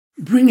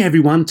Bring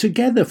everyone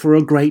together for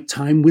a great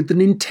time with the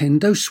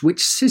Nintendo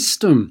Switch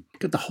system.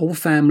 Get the whole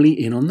family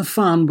in on the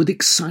fun with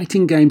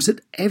exciting games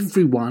that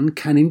everyone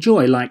can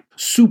enjoy, like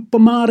Super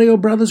Mario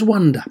Bros.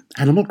 Wonder,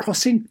 Animal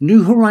Crossing,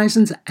 New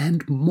Horizons,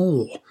 and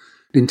more.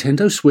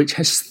 Nintendo Switch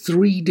has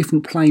 3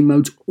 different play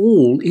modes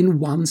all in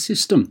one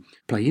system.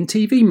 Play in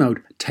TV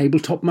mode,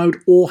 tabletop mode,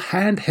 or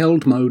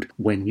handheld mode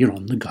when you're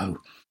on the go.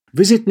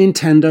 Visit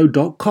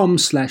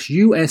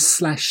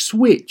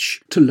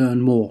nintendo.com/US/Switch to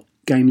learn more.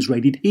 Games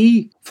rated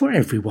E for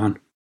everyone.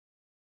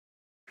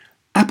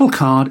 Apple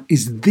Card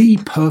is the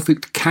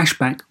perfect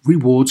cashback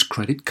rewards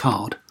credit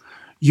card.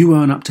 You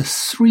earn up to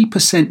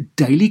 3%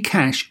 daily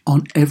cash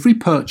on every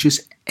purchase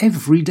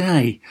every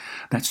day.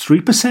 That's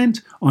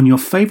 3% on your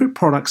favorite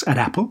products at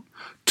Apple,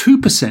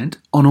 2%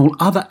 on all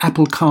other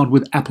Apple Card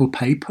with Apple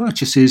Pay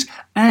purchases,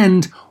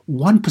 and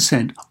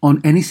 1% on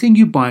anything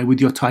you buy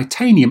with your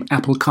titanium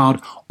Apple Card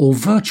or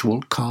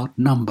virtual card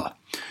number.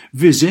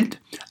 Visit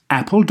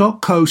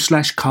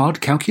apple.co/card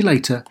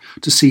calculator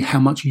to see how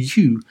much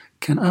you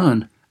can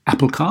earn.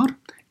 Apple Card,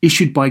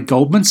 issued by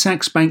Goldman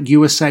Sachs Bank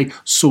USA,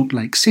 Salt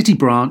Lake City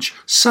branch,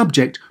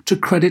 subject to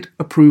credit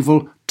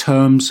approval.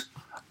 Terms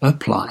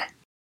apply.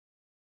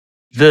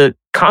 The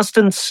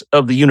constants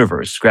of the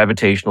universe,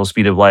 gravitational,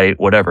 speed of light,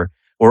 whatever,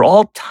 were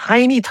all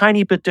tiny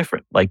bit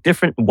different, like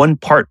different 1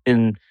 part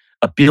in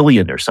a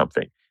billion or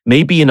something.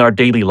 Maybe in our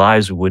daily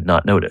lives we would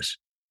not notice.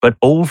 But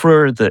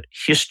over the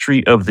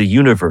history of the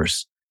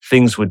universe,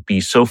 things would be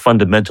so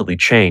fundamentally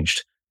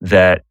changed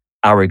that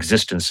our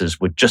existences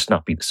would just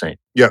not be the same.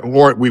 Yeah,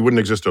 or we wouldn't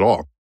exist at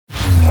all.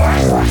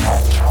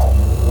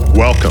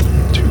 Welcome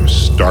to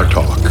Star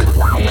Talk,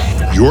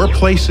 your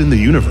place in the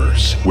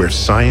universe where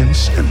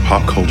science and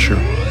pop culture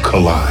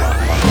collide.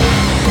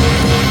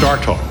 Star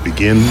Talk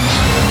begins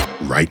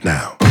right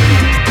now.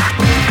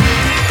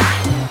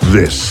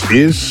 This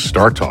is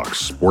Star Talk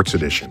Sports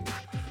Edition.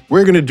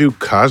 We're going to do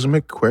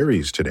Cosmic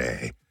Queries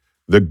today,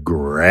 the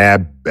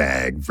grab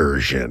bag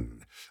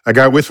version. I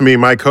got with me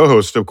my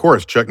co-host, of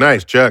course, Chuck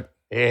Nice. Chuck.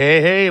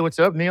 Hey, what's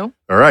up, Neil?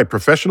 All right,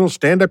 professional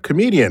stand-up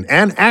comedian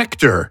and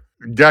actor.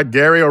 Got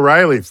Gary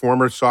O'Reilly,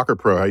 former soccer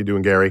pro. How you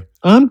doing, Gary?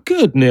 I'm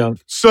good, Neil.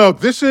 So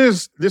this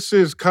is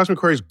Cosmic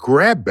Queries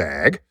grab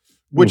bag,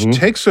 which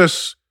takes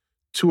us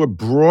to a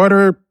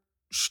broader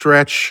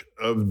stretch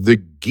of the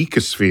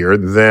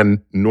geekosphere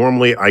than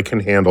normally I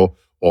can handle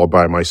all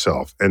by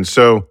myself. And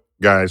so,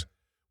 guys,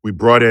 we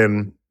brought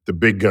in the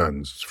big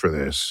guns for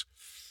this.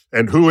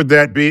 And who would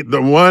that be?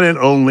 The one and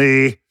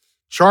only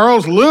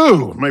Charles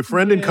Liu, my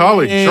friend and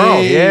colleague.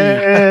 Charles,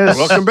 yes.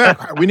 Welcome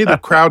back. We need the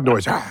crowd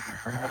noise.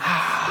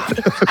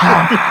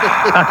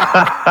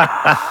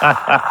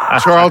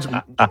 Charles,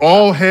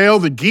 all hail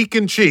the geek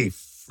in chief.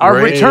 Our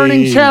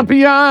returning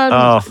champion.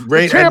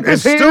 And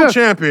still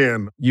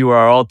champion. You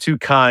are all too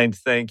kind.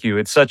 Thank you.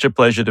 It's such a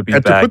pleasure to be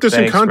back. And to put this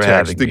Thanks in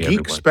context, the me, geek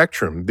everyone.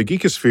 spectrum, the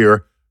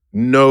geekosphere,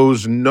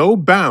 knows no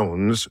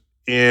bounds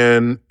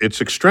in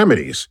its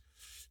extremities.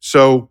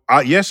 So,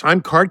 yes,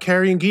 I'm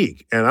card-carrying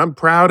geek, and I'm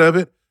proud of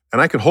it,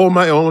 and I can hold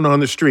my own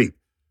on the street.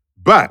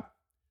 But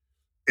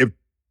if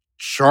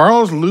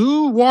Charles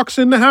Liu walks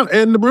in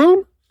the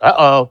room,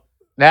 uh-oh.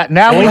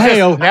 Now we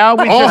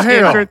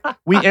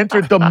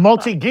entered the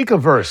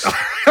multi-geekiverse.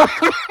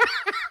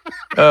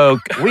 Oh,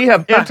 we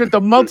have entered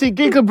the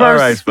multi-geekiverse. All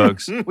right,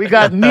 folks. We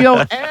got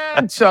Neil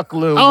and Chuck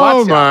Liu.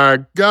 Oh my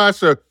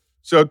gosh!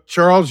 So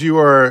Charles, you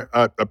are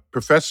a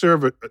professor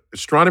of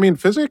astronomy and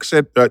physics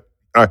at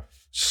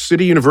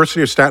City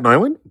University of Staten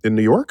Island in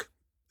New York.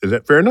 Is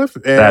that fair enough?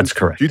 And that's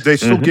correct. Do they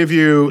still give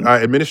you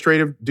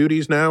administrative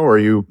duties now, or are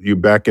you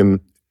back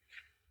in?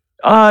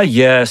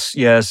 Yes.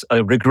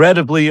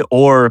 Regrettably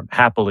or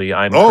happily,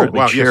 I'm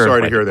currently chair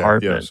sorry of to my hear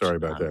department. that. Yeah, sorry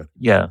about that.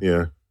 Yeah.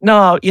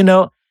 No,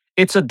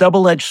 it's a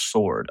double-edged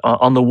sword.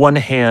 On the one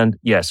hand,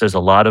 yes, there's a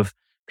lot of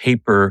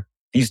paper,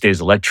 these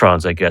days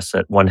electrons, I guess,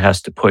 that one has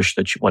to push,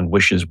 that one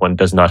wishes one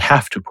does not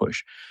have to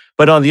push.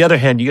 But on the other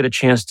hand, you get a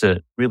chance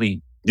to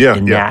really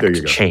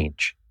enact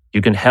change.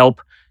 You can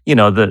help,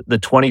 the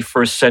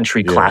 21st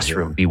century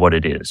classroom be what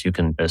it is. You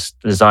can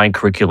design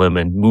curriculum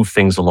and move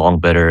things along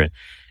better.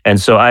 And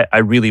so I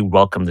really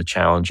welcome the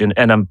challenge. And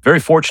I'm very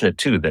fortunate,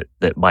 too,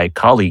 that my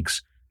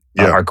colleagues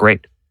are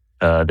great.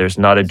 There's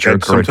not a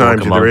jerk or a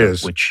dork among them,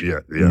 which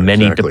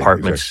many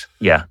departments,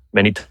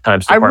 many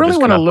times departments I really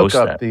want to cannot look boast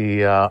up that.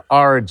 the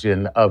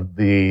origin of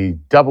the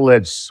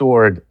double-edged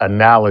sword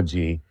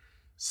analogy,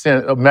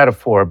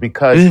 metaphor,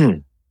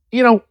 because,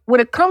 when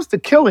it comes to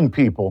killing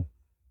people,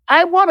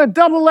 I want a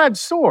double-edged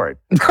sword.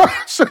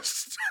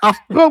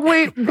 but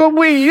we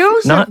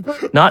use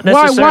it. Not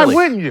necessarily. Why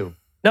wouldn't you?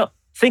 No,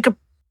 think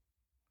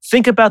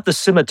about the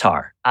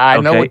scimitar. I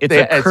know it's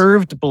a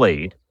curved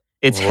blade.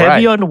 It's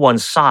heavy on one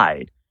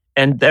side,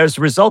 and as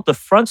a result, the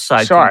front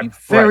side can be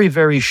very,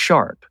 very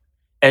sharp.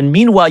 And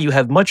meanwhile, you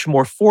have much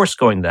more force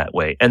going that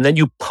way, and then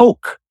you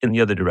poke in the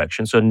other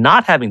direction. So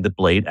not having the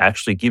blade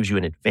actually gives you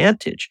an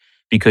advantage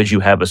because you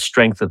have a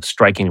strength of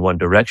striking in one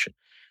direction.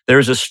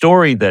 There's a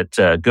story that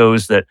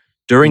goes that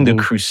during the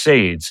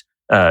Crusades,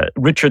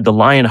 Richard the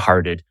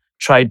Lionhearted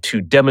tried to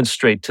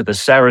demonstrate to the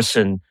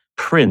Saracen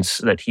prince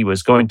that he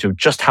was going to,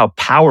 just how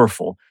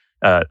powerful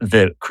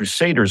the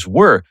Crusaders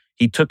were,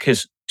 he took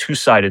his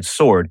two-sided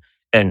sword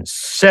and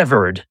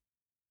severed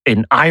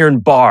an iron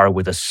bar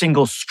with a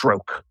single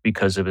stroke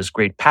because of his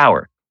great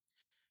power.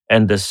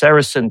 And the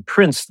Saracen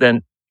prince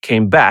then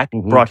came back,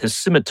 brought his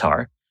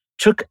scimitar,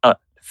 took a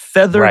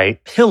feather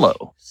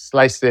pillow,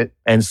 sliced it,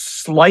 and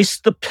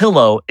sliced the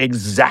pillow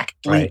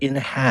exactly in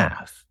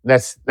half.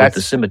 That's with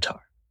the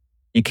scimitar.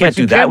 You can't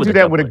do that with a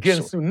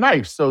Ginsu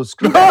knife. So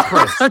screw that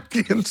prince.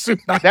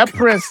 That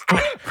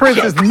prince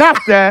is not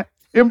that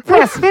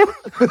impressive.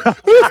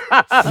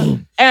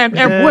 and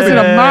was it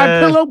a My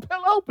Pillow?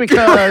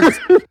 Because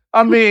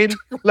I mean,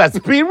 let's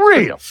be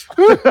real.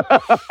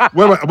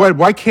 Wait,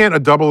 why can't a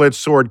double-edged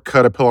sword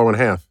cut a pillow in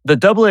half? The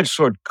double-edged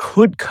sword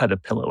could cut a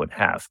pillow in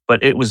half,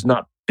 but it was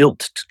not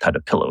built to cut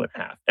a pillow in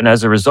half. And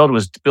as a result, it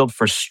was built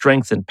for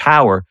strength and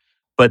power,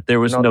 but there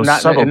was no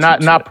subtlety.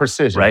 Not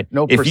precision. Right?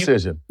 No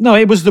precision. No,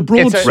 it was the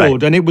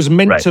broadsword, and it was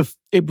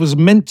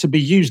meant to be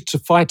used to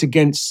fight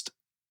against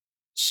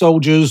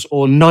soldiers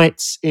or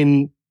knights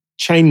in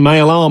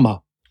chainmail armor.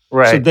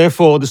 Right. So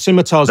therefore, the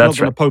scimitar's not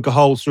going to poke a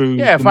hole through.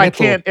 Yeah, the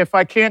metal. if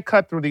I can't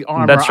cut through the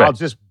armor, I'll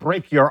just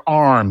break your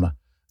arm.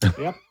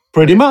 Yep.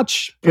 Pretty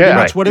much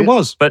what it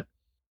was. But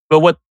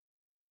what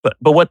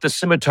the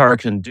scimitar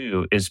can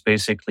do is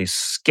basically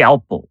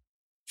scalpel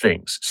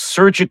things,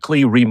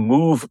 surgically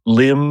remove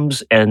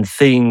limbs and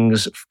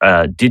things,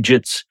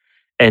 digits,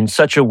 in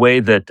such a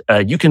way that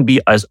you can be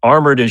as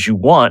armored as you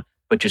want,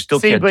 but you still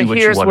can't do what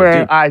you want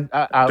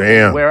to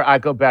do. Where I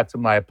go back to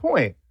my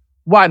point.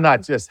 Why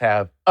not just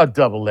have a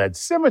double-edged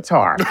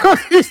scimitar?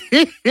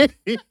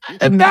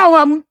 And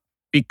now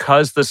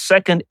because the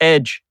second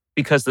edge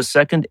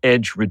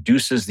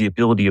reduces the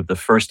ability of the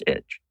first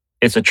edge.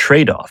 It's a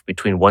trade-off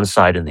between one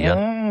side and the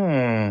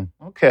other.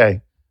 Okay.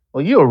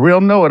 Well, you're a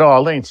real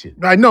know-it-all, ain't you?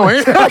 I know,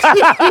 ain't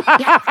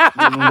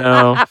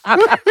No.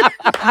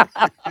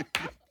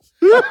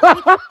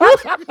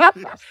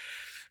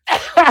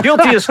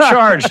 Guilty as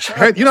charged.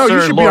 Hey, you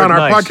should be on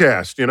our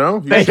podcast,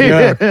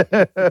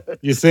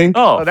 You think?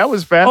 Oh, that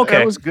was fast. Okay.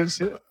 That was good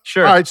shit.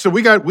 Sure. All right, so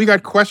we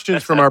got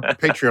questions from our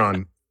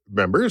Patreon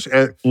members.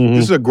 And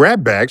this is a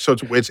grab bag, so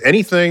it's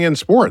anything in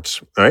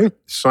sports, right?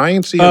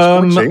 Sciencey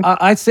and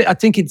sportsy.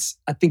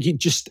 I think you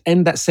just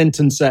end that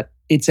sentence at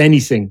it's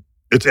anything.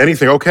 It's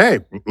anything. Okay.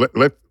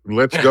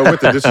 Let's go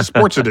with it. This is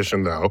sports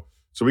edition, though,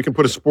 so we can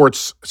put a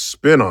sports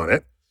spin on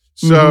it.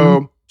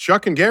 So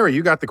Chuck and Gary,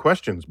 you got the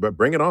questions, but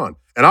bring it on.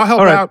 And I'll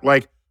help out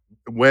like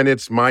when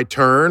it's my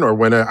turn or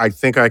when I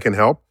think I can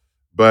help.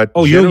 But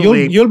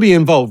you'll be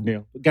involved,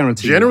 Neil.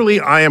 Guaranteed. Generally,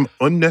 I am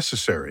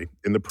unnecessary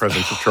in the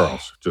presence of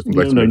Charles. Just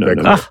let's make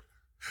that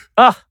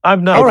clear.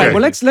 I'm not. All right,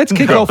 well, let's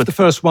kick off the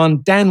first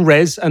one. Dan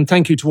Rez, and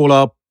thank you to all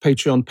our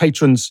Patreon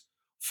patrons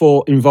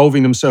for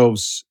involving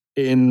themselves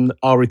in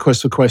our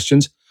request for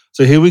questions.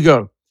 So here we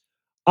go.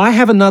 I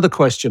have another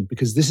question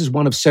because this is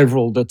one of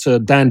several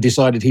that Dan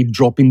decided he'd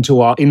drop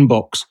into our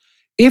inbox.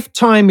 If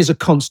time is a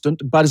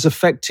constant but is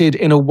affected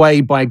in a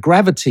way by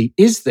gravity,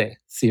 is there,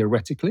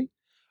 theoretically,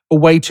 a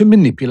way to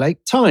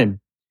manipulate time?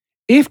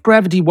 If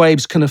gravity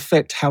waves can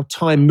affect how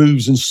time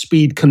moves and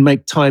speed can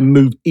make time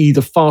move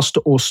either faster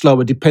or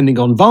slower depending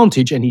on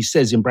vantage, and he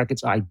says in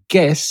brackets, I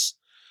guess,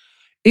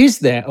 is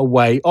there a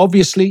way,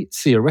 obviously,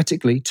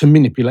 theoretically, to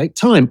manipulate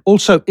time?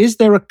 Also, is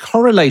there a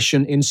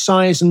correlation in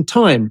size and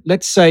time?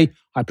 Let's say,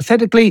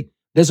 hypothetically,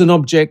 there's an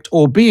object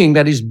or being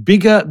that is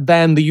bigger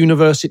than the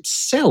universe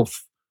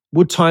itself.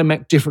 Would time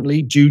act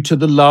differently due to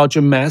the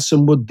larger mass?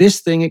 And would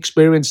this thing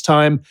experience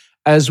time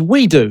as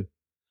we do?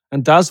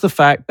 And does the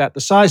fact that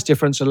the size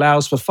difference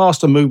allows for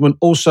faster movement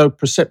also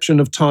perception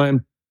of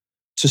time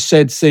to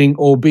said thing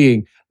or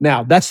being?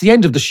 Now, that's the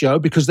end of the show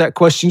because that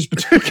question's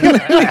particularly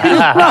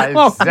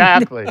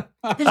Exactly.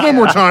 There's no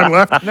more time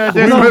left. No,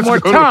 there's no more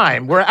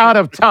time. We're out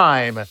of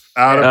time.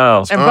 Out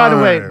of time. And by the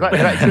way,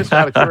 just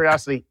out of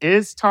curiosity,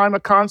 is time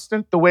a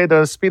constant the way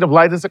the speed of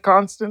light is a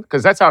constant?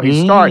 Because that's how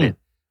he started.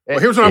 Well,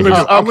 here's what I'm going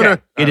to do. I'm going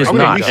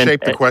to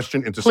reshape the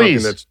question into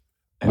something that's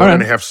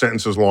 1.5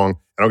 sentences long, and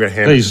I'm going to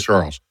hand it to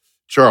Charles.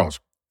 Charles,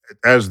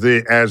 as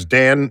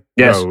Dan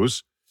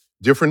knows,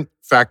 different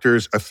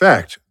factors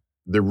affect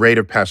the rate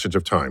of passage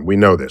of time. We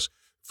know this.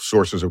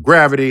 Sources of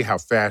gravity, how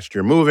fast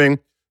you're moving,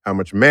 how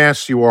much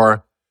mass you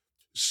are.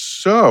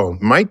 So,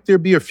 might there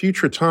be a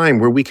future time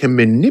where we can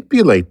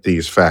manipulate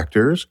these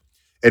factors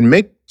and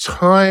make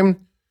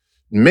time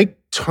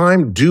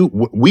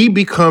do, we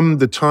become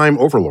the time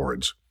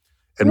overlords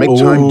and make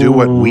time do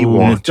what we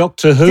want.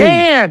 Doctor Who.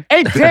 Dan,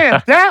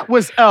 that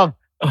was a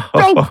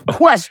dope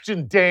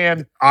question,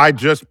 Dan. I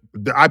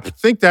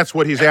think that's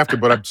what he's after,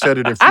 but I've said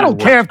it in I don't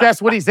care if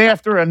that's what he's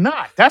after or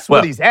not. That's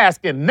what he's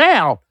asking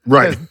now.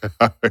 Right.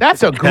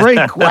 That's a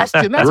great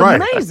question. That's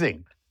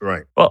amazing.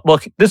 Right. Well,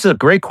 this is a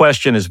great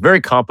question. It's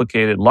very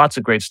complicated. Lots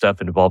of great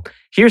stuff involved.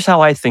 Here's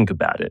how I think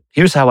about it.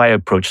 Here's how I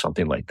approach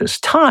something like this.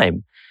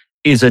 Time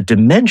is a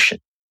dimension,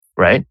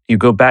 right? You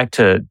go back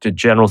to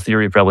general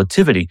theory of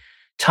relativity.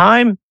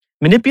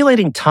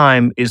 Manipulating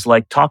time is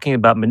like talking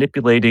about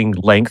manipulating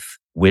length,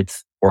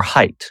 width, or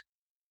height.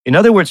 In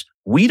other words,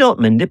 we don't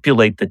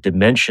manipulate the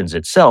dimensions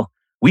itself.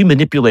 We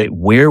manipulate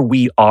where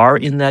we are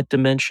in that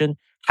dimension,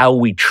 how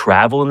we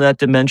travel in that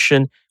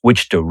dimension,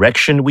 which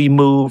direction we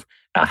move,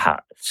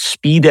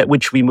 speed at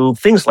which we move,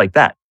 things like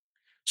that.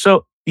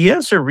 So the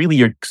answer really,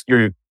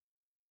 you're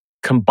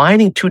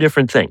combining two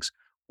different things.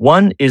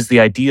 One is the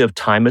idea of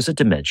time as a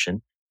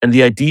dimension, and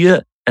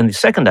the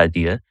second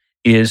idea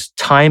is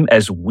time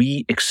as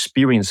we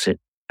experience it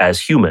as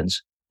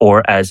humans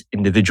or as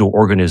individual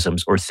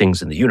organisms or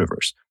things in the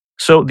universe.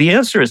 So the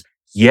answer is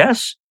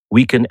yes,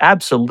 we can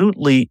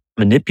absolutely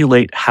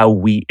manipulate how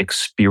we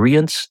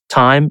experience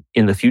time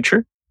in the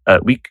future.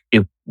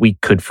 If we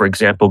could, for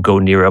example, go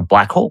near a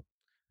black hole,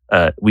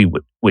 we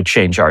would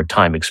change our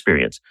time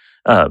experience.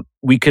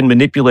 We can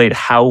manipulate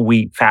how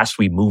fast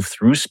we move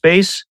through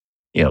space,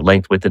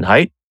 length, width, and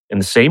height. In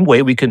the same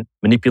way, we can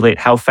manipulate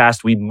how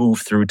fast we move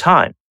through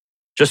time.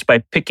 Just by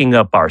picking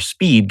up our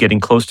speed, getting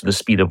close to the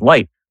speed of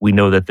light, we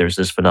know that there's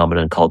this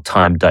phenomenon called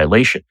time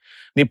dilation.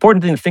 The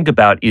important thing to think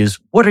about is,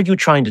 what are you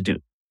trying to do?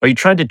 Are you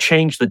trying to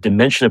change the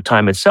dimension of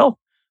time itself?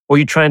 Or are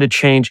you trying to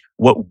change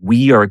what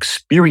we are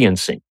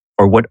experiencing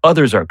or what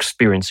others are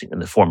experiencing in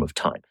the form of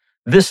time?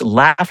 This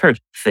latter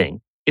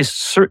thing is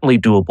certainly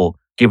doable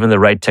given the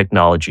right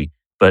technology.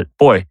 But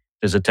boy,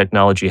 does the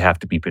technology have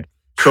to be pretty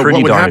So what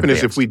would happen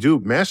advanced. is if we do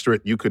master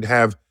it, you could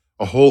have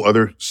a whole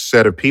other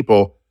set of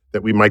people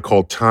that we might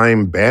call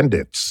time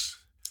bandits.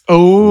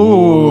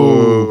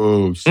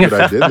 Oh, See what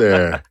I did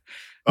there?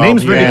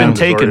 Name's already been It was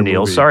taken, already a Neil.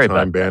 movie, Sorry Time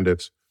about that.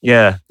 Bandits.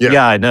 Yeah,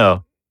 Yeah. I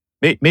know.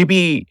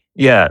 Maybe,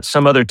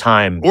 some other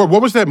time. Or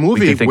what was that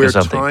movie could think where of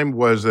something. time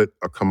was a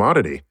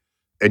commodity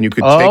and you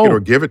could take it or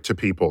give it to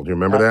people? Do you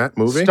remember that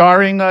movie?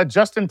 Starring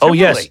Justin Timberlake. Oh,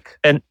 yes.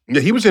 And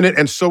Yeah, he was in it,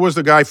 and so was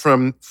the guy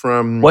from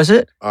was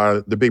it?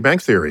 The Big Bang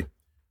Theory.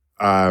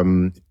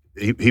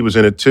 He was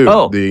in it too.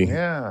 Oh.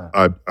 Yeah.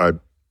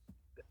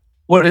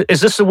 What,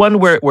 is this the one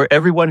where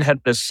everyone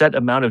had a set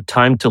amount of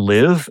time to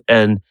live,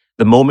 and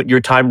the moment your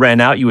time ran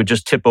out, you would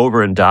just tip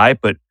over and die,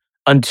 but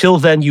until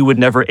then, you would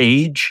never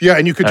age? Yeah,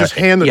 and you could just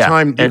hand the yeah,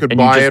 time. You could and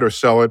buy you just- it or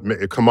sell it,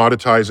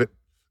 commoditize it,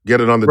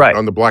 get it on the Right.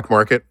 on the black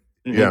market.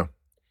 Mhm. Yeah.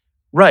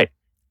 Right.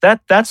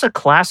 That's a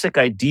classic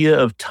idea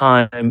of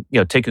time,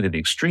 taken to the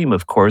extreme,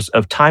 of course,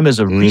 of time as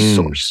a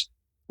resource,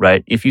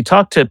 right? If you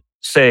talk to,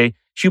 say,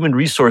 human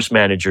resource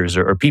managers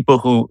or people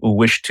who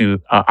wish to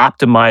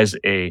optimize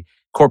a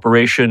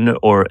corporation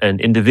or an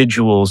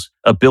individual's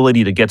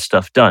ability to get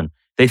stuff done,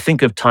 they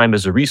think of time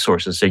as a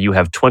resource and say you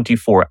have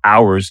 24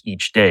 hours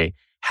each day.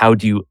 How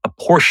do you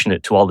apportion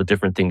it to all the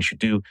different things you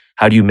do?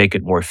 How do you make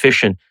it more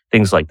efficient?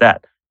 Things like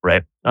that,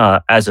 right?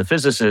 As a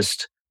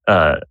physicist,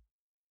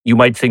 you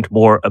might think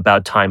more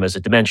about time as a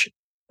dimension,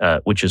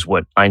 which is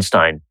what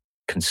Einstein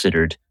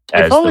considered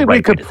as If only the right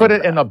we could way to put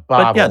think it in about a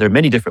bottle. But yeah, there are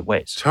many different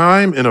ways.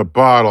 Time in a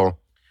bottle.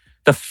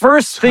 The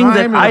first thing Time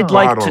that in a I'd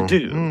like to bottle.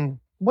 do,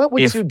 What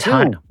would If you do?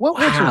 time- What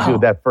would you Wow. do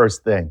that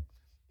first thing?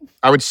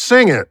 I would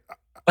sing it.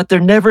 but there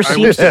never I seems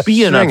would to be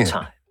sing enough it.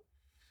 time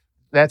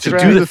That's to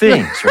right. do the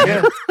things, right?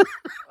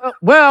 Yeah.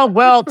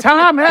 Well,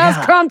 time has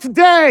Yeah. come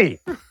today.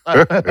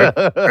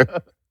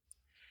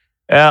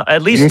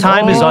 At least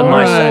time is on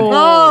my side.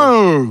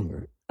 No.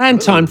 and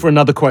time for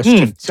another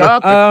question.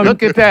 Chuck, Um,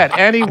 look at that.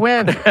 And he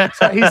wins.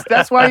 So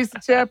that's why he's the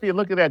champion.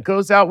 Look at that.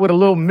 Goes out with a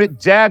little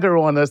Mick Jagger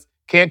on us.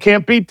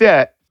 Can't beat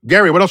that.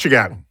 Gary, what else you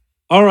got?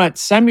 All right,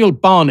 Samuel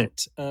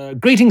Barnett.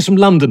 Greetings from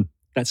London.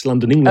 That's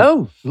London, England.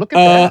 Oh, look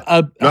at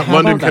that. Not how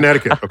London, about that?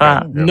 Connecticut. Okay.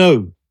 Yeah.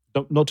 No,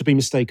 not to be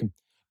mistaken.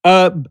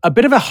 A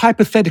bit of a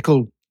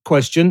hypothetical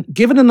question.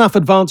 Given enough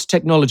advanced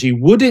technology,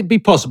 would it be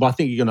possible, I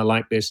think you're going to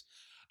like this,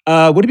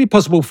 would it be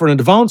possible for an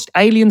advanced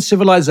alien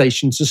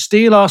civilization to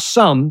steal our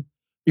sun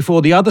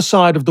before the other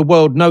side of the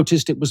world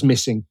noticed it was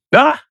missing?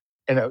 Ah,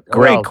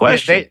 Great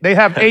question. They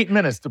have 8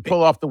 minutes to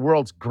pull off the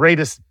world's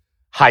greatest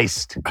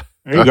heist.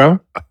 There you go.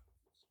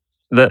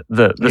 the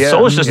Yeah,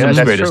 solar yeah, system's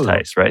that's greatest true.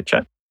 heist, right,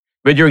 Chuck?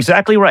 But you're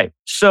exactly right.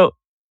 So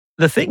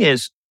the thing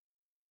is,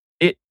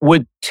 it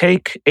would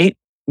take 8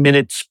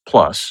 minutes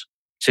plus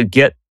to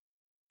get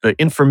the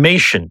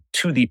information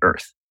to the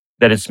Earth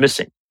that it's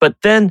missing. But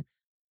then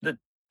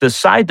the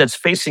side that's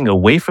facing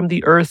away from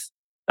the Earth,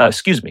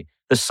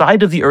 the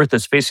side of the Earth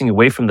that's facing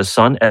away from the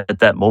sun at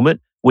that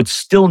moment would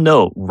still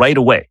know right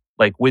away,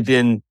 like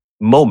within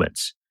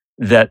moments,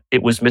 that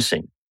it was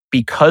missing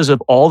because of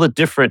all the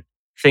different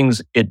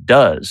things it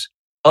does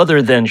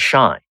other than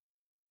shine,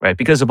 right?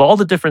 Because of all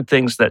the different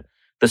things that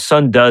the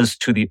sun does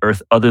to the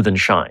Earth other than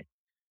shine.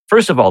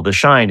 First of all, the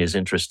shine is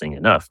interesting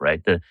enough,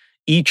 right?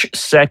 Each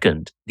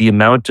second, the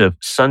amount of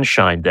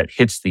sunshine that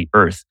hits the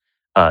Earth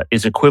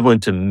is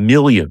equivalent to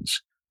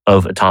millions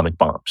of atomic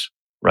bombs,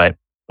 right?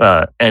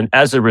 And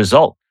as a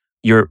result,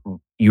 you're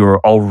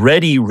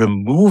already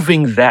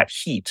removing that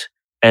heat,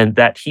 and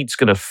that heat's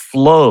going to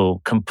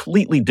flow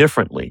completely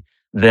differently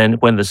than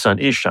when the sun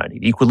is shining.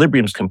 The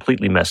equilibrium's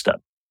completely messed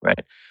up, right?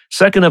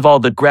 Second of all,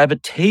 the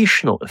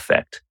gravitational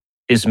effect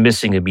is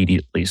missing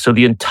immediately. So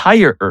the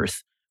entire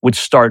Earth would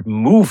start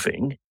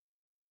moving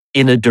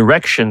in a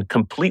direction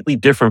completely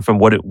different from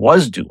what it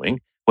was doing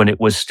when it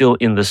was still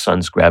in the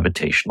sun's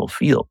gravitational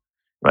field.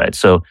 right?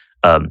 So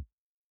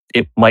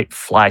it might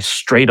fly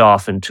straight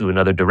off into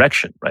another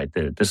direction, right?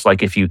 Just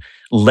like if you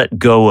let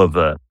go of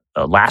a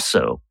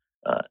lasso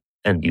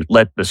and you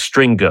let the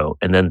string go,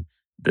 and then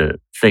the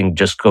thing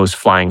just goes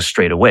flying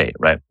straight away,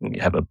 right?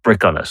 You have a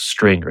brick on a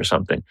string or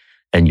something,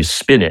 and you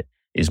spin it.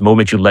 The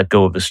moment you let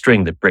go of the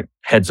string, the brick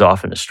heads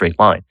off in a straight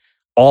line.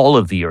 All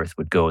of the Earth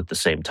would go at the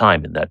same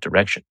time in that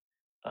direction.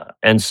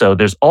 And so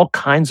there's all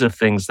kinds of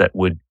things that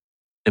would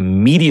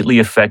immediately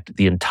affect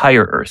the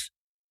entire Earth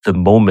the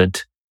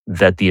moment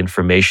that the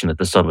information that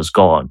the sun was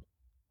gone.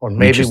 Or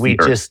maybe we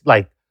just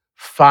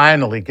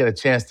finally get a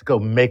chance to go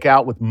make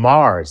out with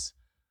Mars.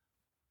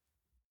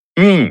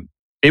 It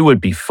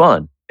would be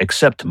fun,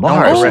 except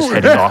Mars is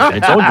heading off in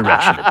its own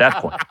direction at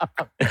that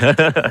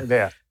point.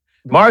 Yeah.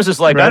 Mars is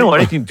like, I don't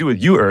want anything to do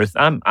with you, Earth.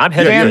 I'm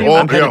headed.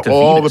 I'm headed to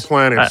all Venus. the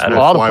planets.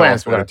 All the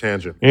planets on a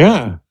tangent.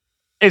 Yeah.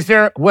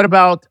 What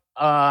about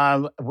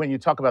when you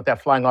talk about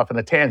that flying off in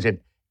a tangent?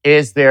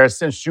 Is there,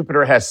 since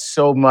Jupiter has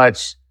so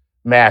much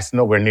mass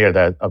nowhere near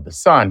of the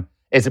sun,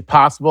 is it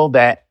possible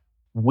that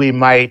we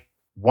might,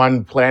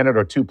 one planet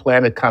or two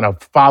planets, kind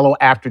of follow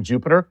after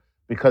Jupiter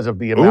because of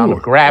the amount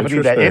of gravity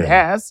that it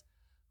has?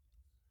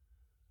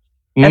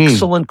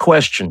 Excellent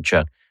question,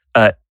 Chuck.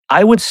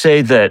 I would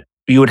say that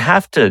you would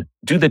have to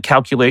do the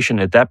calculation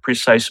at that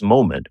precise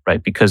moment,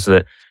 right? Because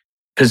the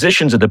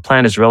positions of the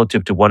planets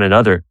relative to one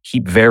another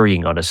keep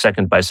varying on a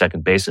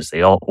second-by-second basis.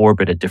 They all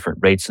orbit at different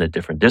rates and at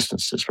different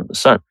distances from the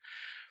sun.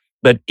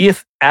 But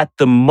if at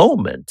the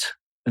moment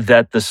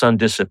that the sun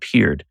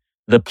disappeared,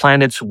 the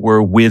planets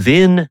were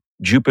within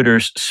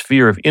Jupiter's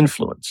sphere of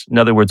influence, in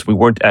other words, we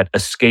weren't at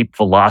escape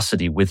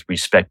velocity with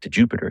respect to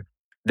Jupiter,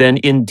 then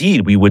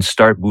indeed we would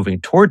start moving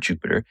toward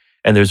Jupiter,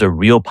 and there's a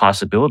real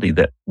possibility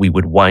that we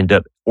would wind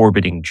up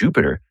orbiting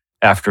Jupiter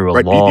after a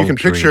long You can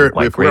picture period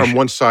of if we're on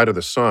one side of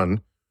the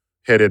sun,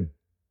 headed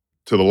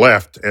to the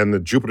left, and the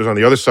Jupiter's on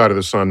the other side of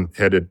the sun,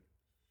 headed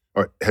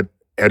the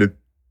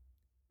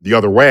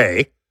other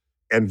way,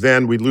 and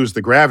then we lose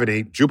the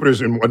gravity. Jupiter's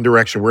in one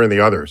direction, we're in the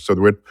other, so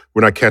we're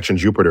not catching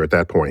Jupiter at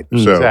that point.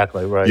 So,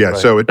 exactly right. Yeah, right.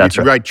 so That's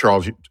right,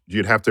 Charles.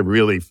 You'd have to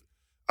really,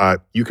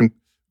 you can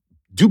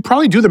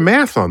probably do the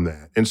math on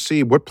that and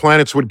see what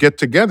planets would get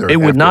together.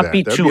 It would not that.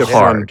 be That'd too a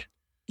hard.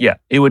 Yeah,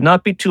 it would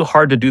not be too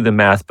hard to do the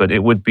math, but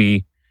it would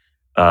be,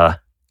 would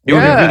be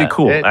really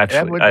cool.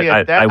 Actually,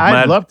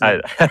 I'd love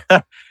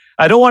to.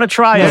 I don't want to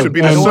try it. This would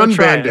be the Sun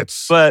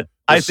Bandits, but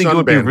I think it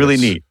would be really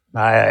neat.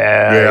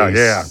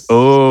 Yeah.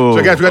 Oh,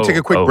 so guys, we got to take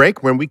a quick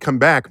break. When we come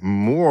back,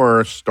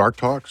 more Star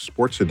Talk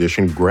Sports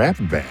Edition Grab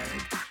Bag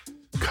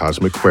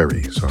Cosmic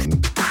Queries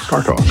on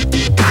Star Talk.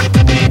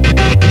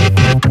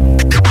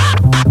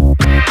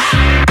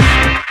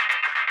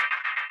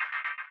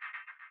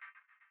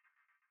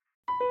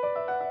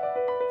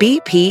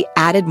 BP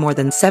added more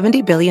than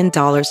 $70 billion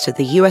to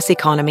the U.S.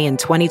 economy in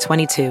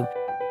 2022.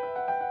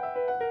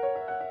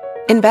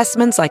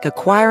 Investments like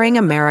acquiring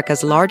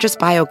America's largest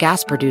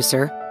biogas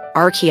producer,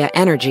 Archaea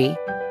Energy,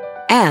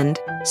 and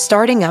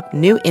starting up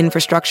new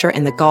infrastructure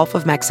in the Gulf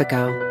of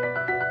Mexico.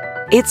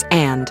 It's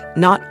and,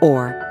 not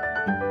or.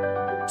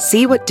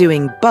 See what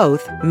doing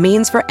both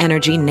means for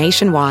energy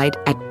nationwide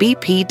at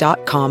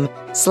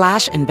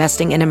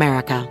bp.com/investing in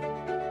America.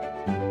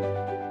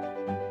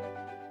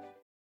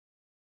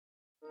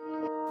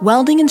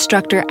 Welding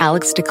instructor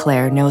Alex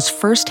DeClaire knows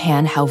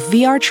firsthand how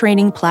VR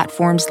training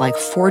platforms like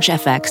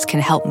ForgeFX can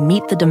help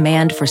meet the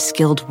demand for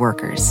skilled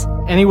workers.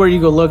 Anywhere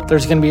you go look,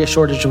 there's going to be a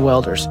shortage of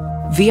welders.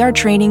 VR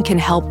training can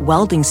help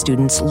welding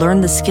students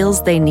learn the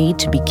skills they need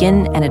to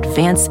begin and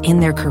advance in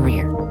their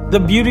career. The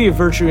beauty of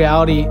virtual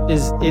reality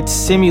is it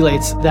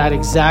simulates that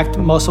exact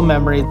muscle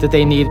memory that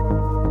they need.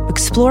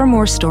 Explore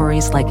more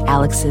stories like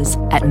Alex's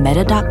at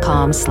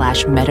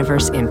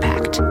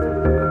meta.com/metaverseimpact.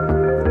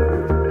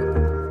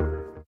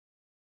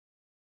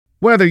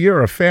 Whether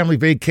you're a family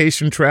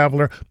vacation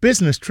traveler,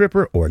 business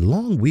tripper, or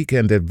long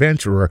weekend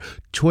adventurer,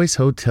 Choice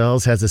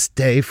Hotels has a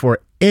stay for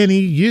any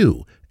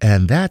you.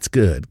 And that's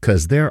good,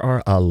 because there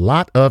are a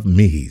lot of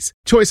me's.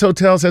 Choice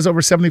Hotels has over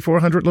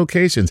 7,400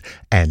 locations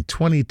and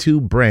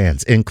 22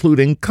 brands,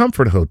 including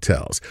Comfort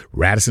Hotels,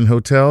 Radisson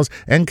Hotels,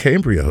 and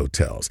Cambria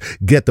Hotels.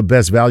 Get the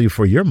best value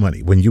for your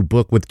money when you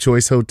book with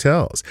Choice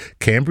Hotels.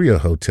 Cambria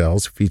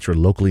Hotels feature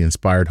locally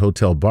inspired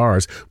hotel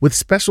bars with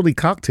specialty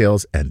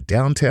cocktails and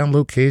downtown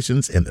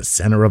locations in the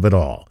center of it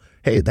all.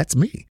 Hey, that's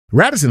me.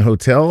 Radisson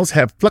Hotels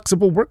have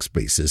flexible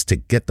workspaces to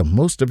get the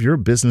most of your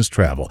business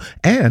travel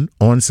and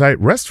on-site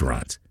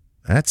restaurants.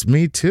 That's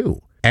me too.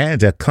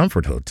 And at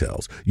Comfort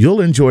Hotels, you'll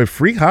enjoy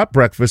free hot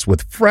breakfast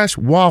with fresh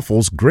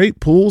waffles, great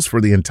pools for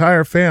the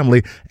entire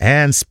family,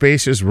 and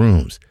spacious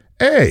rooms.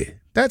 Hey,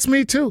 that's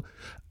me too.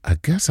 I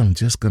guess I'm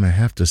just going to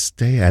have to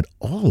stay at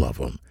all of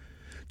them.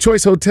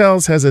 Choice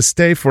Hotels has a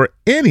stay for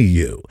any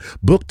you.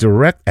 Book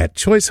direct at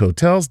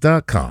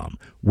choicehotels.com,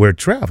 where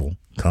travel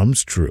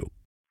comes true.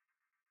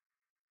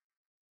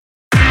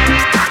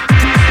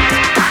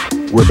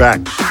 We're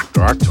back.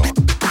 Star Talk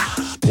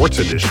Sports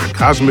Edition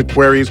Cosmic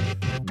Queries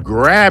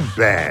Grab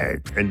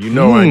Bag. And you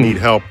know I need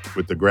help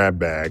with the grab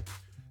bag.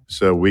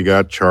 So we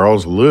got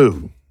Charles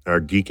Liu our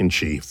geek in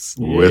chief,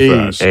 with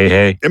us.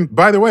 Hey. And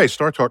by the way,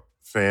 Star Talk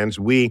fans,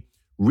 we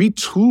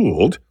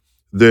retooled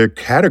the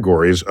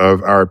categories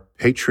of our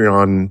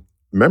Patreon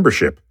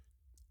membership.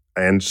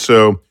 And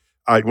so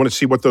I want to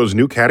see what those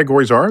new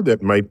categories are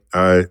that might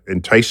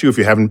entice you if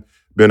you haven't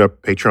been a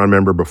Patreon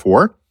member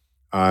before.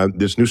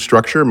 This new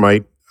structure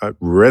might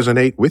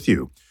resonate with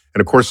you.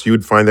 And of course, you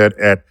would find that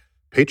at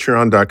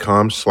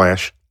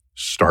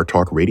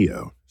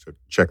patreon.com/StarTalkRadio. So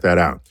check that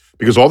out.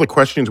 Because all the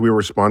questions we were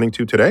responding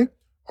to today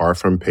are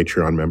from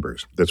Patreon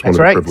members. That's one of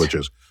the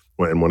privileges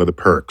and one of the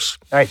perks.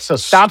 All right, so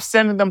stop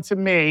sending them to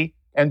me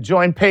and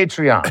join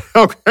Patreon.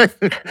 Okay.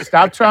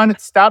 Stop trying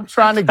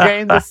to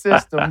game the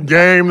system.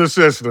 Game the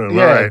system.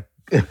 Yeah. All right.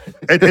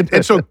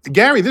 and so,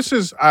 Gary, this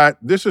is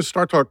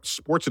Star Talk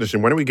Sports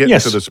Edition. Why don't we get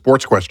into the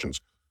sports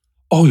questions?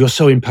 Oh, you're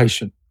so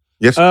impatient.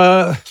 Yes.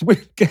 We're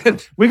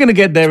going to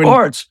get there.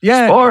 Sports.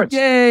 Sports.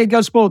 Yeah,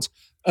 go sports.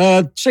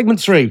 Segment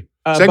 3.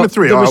 Segment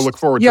 3. I'll look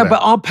forward to that. Yeah,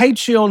 but our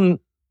Patreon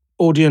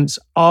audience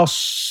are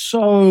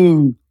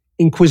so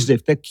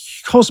inquisitive. Their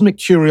cosmic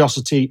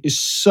curiosity is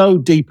so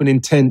deep and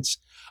intense.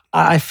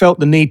 I felt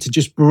the need to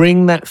just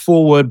bring that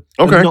forward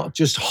and not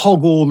just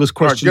hog all those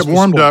questions. All right, get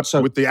warmed up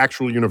with the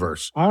actual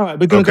universe. All right,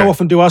 we're going to go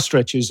off and do our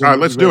stretches. All right,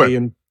 let's do it.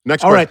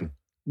 Next question. All right,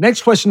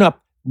 next question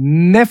up.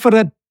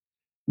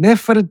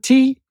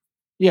 Nefertiti?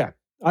 Yeah.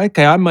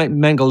 Okay, I might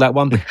mangle that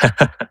one.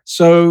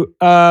 So,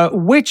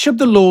 which of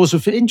the laws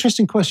of...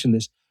 Interesting question,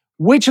 this.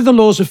 Which of the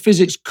laws of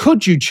physics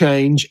could you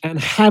change and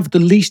have the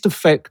least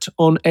effect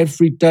on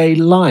everyday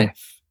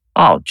life?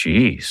 Oh,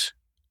 geez.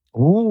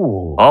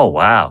 Ooh. Oh,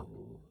 wow.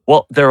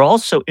 Well, they're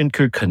also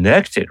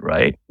interconnected,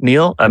 right,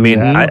 Neil? I mean,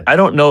 I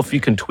don't know if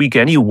you can tweak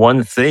any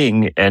one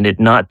thing and it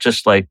not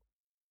just like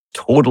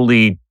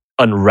totally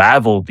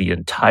unravel the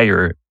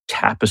entire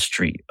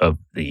tapestry of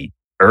the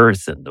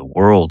earth and the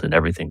world and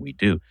everything we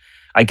do.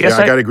 I guess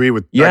I got to agree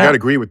with I got to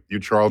agree with you,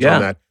 Charles,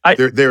 on that.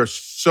 They're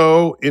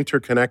so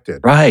interconnected.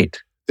 Right.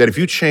 That if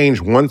you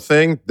change one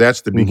thing,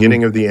 that's the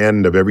beginning of the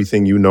end of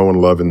everything you know and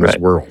love in this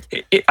world.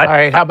 All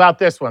right, how about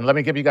this one? Let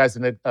me give you guys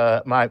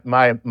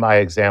my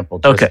example.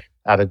 Just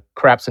out of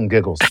craps and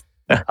giggles.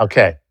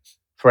 Okay.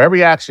 For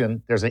every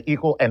action, there's an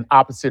equal and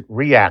opposite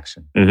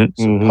reaction.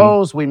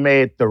 Suppose we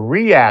made the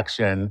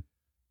reaction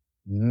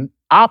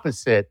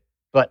opposite,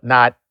 but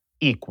not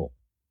equal.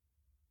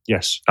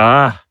 Yes.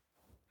 Well,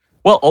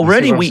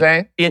 already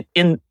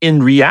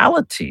in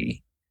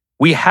reality,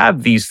 we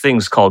have these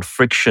things called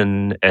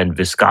friction and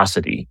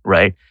viscosity,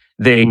 right?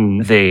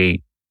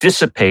 They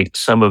dissipate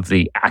some of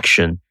the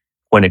action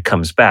when it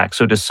comes back.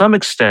 So to some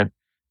extent,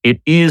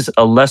 it is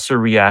a lesser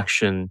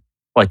reaction,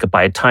 like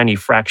by a tiny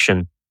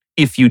fraction,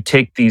 if you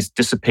take these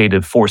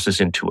dissipative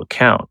forces into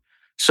account.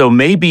 So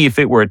maybe if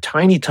it were a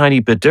tiny,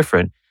 tiny bit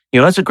different,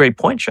 that's a great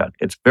point, Chuck.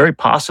 It's very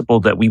possible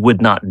that we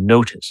would not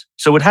notice.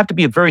 So it would have to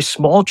be a very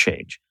small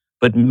change,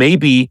 but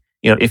maybe,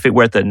 if it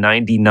were at the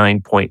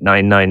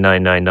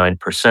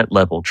 99.99999%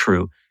 level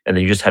true, and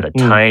then you just had a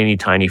tiny,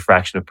 tiny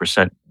fraction of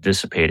percent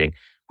dissipating,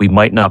 we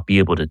might not be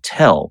able to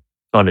tell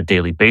on a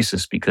daily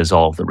basis because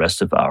all the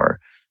rest of our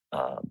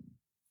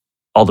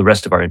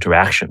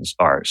interactions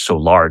are so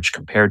large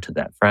compared to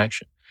that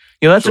fraction.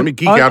 That's let me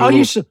geek out a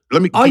little.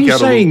 Are you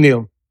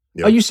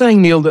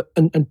saying, Neil, that,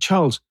 and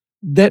Charles,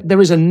 that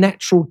there is a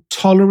natural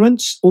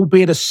tolerance,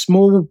 albeit a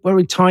small,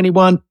 very tiny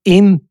one,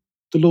 in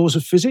the laws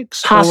of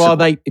physics? Possible. Or are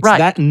they,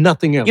 that and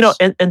nothing else?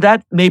 And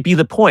that may be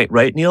the point,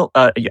 right, Neil?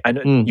 I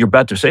know you're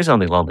about to say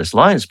something along these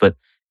lines, but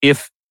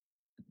if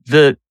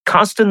the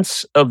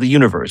constants of the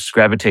universe,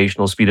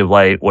 gravitational, speed of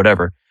light,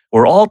 whatever,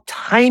 were all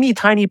tiny,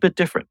 tiny bit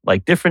different,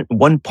 like different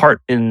 1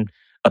 part in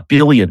a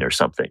billion or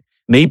something,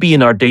 maybe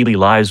in our daily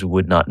lives we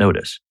would not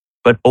notice.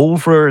 But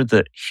over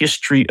the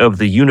history of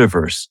the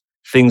universe,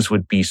 things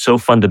would be so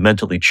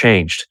fundamentally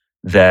changed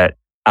that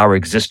our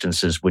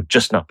existences would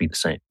just not be the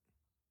same.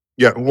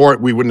 Yeah, or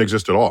we wouldn't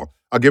exist at all.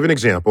 I'll give an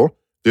example.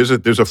 There's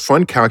a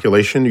fun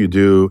calculation you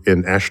do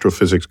in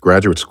astrophysics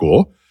graduate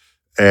school.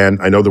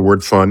 And I know the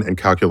word fun and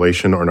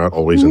calculation are not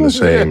always in the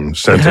same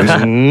sentence.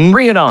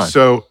 Bring it on.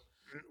 So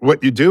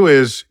what you do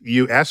is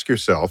you ask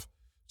yourself,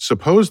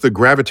 suppose the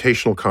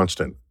gravitational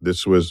constant,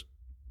 this was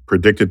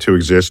predicted to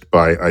exist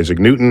by Isaac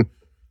Newton,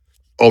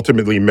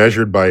 ultimately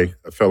measured by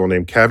a fellow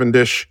named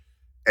Cavendish,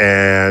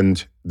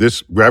 and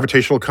this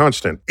gravitational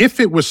constant, if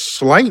it was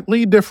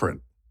slightly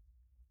different,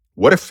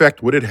 what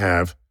effect would it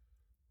have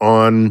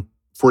on,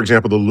 for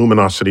example, the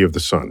luminosity of the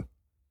sun?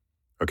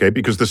 Okay,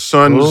 because the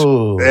sun's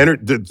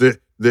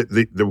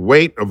the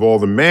weight of all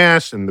the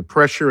mass and the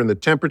pressure and the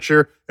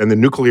temperature and the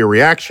nuclear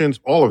reactions,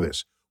 all of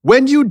this.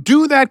 When you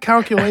do that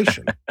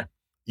calculation,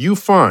 you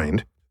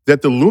find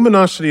that the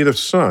luminosity of the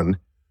sun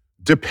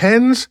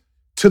depends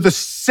to the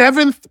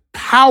 7th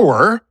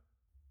power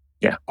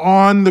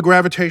on the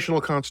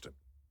gravitational constant.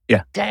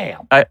 Yeah.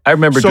 Damn. I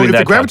remember doing that. So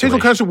if the gravitational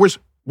constant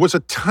was a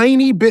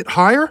tiny bit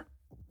higher,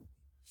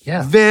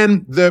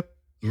 then the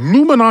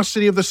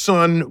luminosity of the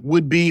sun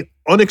would be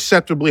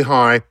unacceptably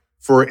high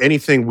for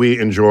anything we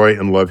enjoy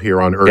and love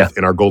here on Earth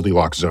in our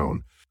Goldilocks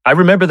zone. I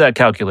remember that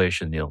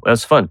calculation, Neil.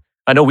 That's fun.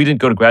 I know we didn't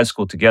go to grad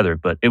school together,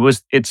 but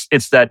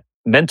it's that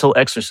mental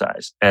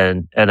exercise.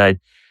 And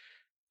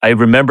I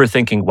remember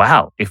thinking,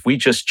 wow, if we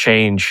just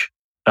change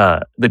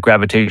the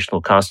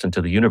gravitational constant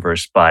of the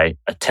universe by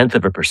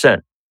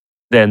 0.1%,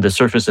 then the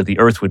surface of the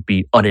Earth would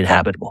be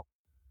uninhabitable.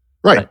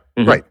 Right.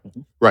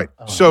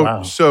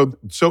 Oh,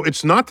 So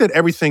it's not that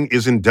everything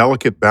is in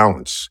delicate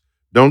balance.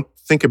 Don't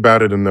think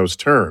about it in those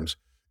terms.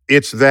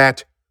 It's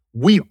that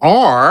we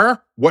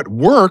are what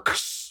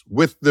works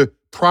with the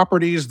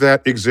properties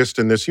that exist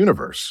in this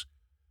universe.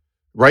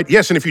 Right?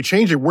 Yes, and if you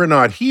change it, we're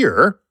not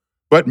here,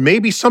 but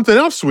maybe something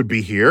else would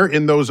be here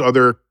in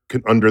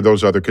under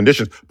those other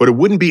conditions, but it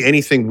wouldn't be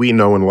anything we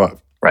know and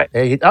love. Right.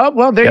 There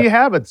you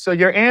have it. So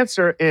your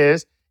answer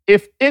is,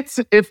 if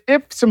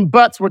some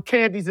butts were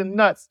candies and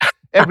nuts,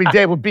 every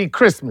day would be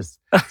Christmas.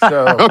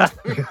 So,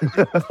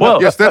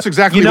 well, yes, that's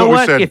exactly what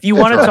we said. If you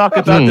want to talk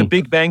about the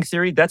Big Bang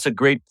Theory, that's a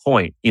great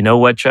point. You know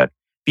what, Chuck?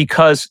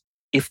 Because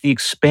if the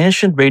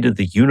expansion rate of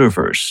the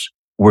universe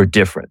were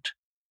different,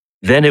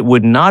 then it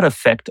would not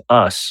affect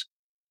us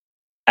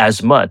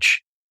as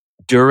much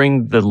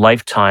during the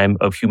lifetime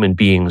of human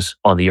beings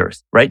on the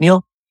Earth. Right,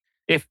 Neil?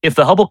 If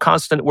the Hubble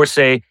constant were,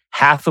 say,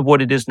 half of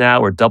what it is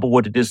now or double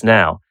what it is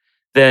now,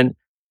 then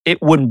it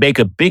wouldn't make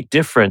a big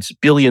difference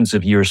billions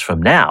of years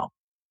from now.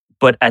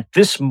 But at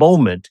this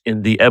moment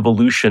in the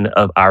evolution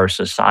of our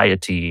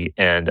society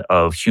and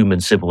of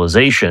human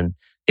civilization,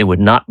 it would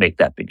not make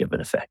that big of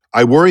an effect.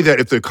 I worry that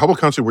if the Hubble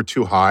constant were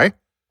too high,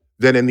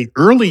 then in the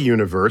early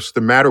universe,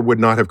 the matter would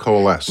not have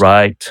coalesced.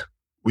 Right.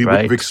 We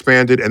would have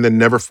expanded and then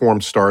never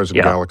formed stars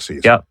and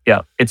galaxies.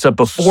 Yeah. It's a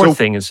before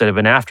thing instead of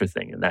an after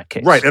thing in that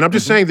case. Right. And I'm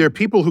just saying there are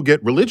people who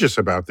get religious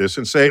about this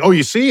and say, oh,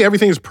 you see,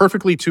 everything is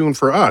perfectly tuned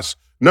for us.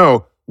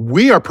 No,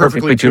 we are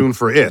perfectly tuned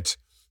for it.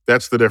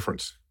 That's the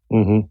difference.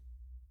 Mm-hmm.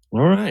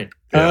 All right.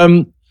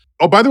 Yeah.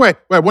 By the way,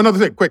 one other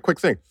thing, quick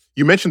thing.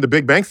 You mentioned the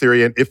Big Bang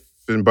Theory, and if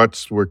and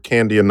buts were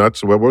candy and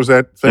nuts. What was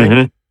that thing?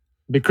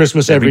 Mm-hmm. Big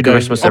Christmas every day.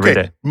 Christmas every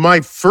day. My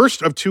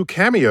first of 2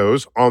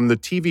 cameos on the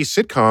TV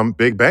sitcom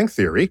Big Bang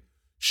Theory,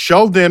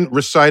 Sheldon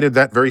recited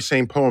that very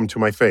same poem to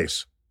my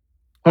face.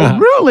 Oh,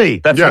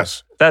 really?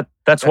 Yes.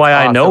 That's why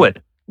awesome. I know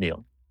it,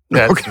 Neil.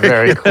 That's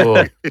very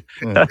cool.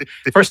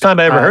 First time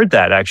I ever heard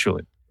that,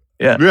 actually.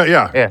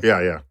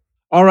 Yeah.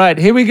 All right,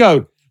 here we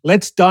go.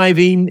 Let's dive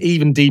in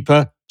even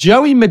deeper.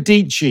 Joey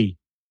Medici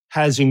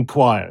has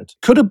inquired,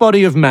 could a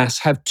body of mass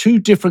have 2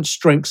 different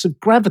strengths of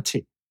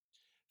gravity?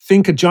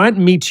 Think a giant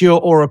meteor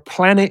or a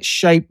planet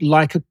shaped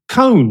like a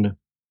cone.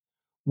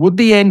 Would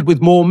the end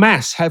with more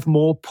mass have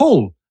more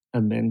pull?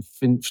 And then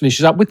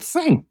finishes up with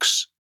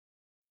thanks.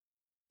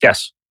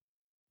 Yes.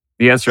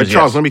 The answer is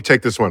Charles, yes. let me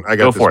take this one. I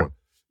got Go this for one.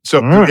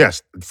 So,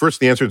 yes. First,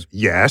 the answer is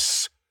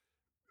yes.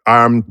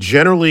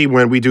 Generally,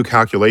 when we do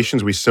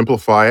calculations, we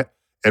simplify it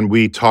and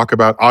we talk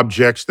about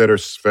objects that are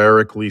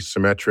spherically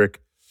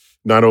symmetric,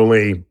 not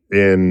only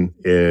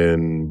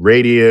in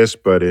radius,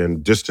 but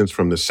in distance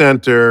from the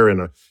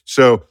center.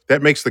 So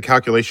that makes the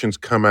calculations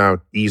come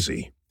out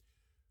easy.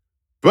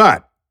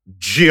 But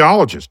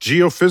geologists,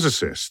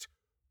 geophysicists,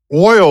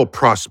 oil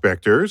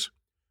prospectors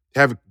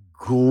have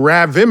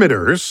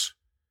gravimeters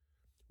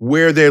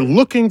where they're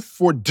looking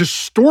for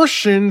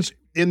distortions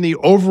in the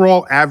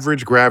overall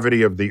average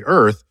gravity of the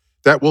Earth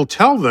that will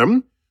tell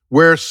them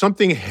where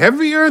something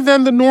heavier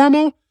than the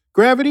normal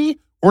gravity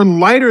or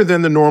lighter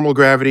than the normal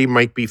gravity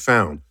might be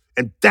found.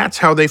 And that's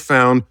how they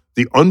found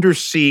the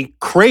undersea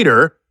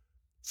crater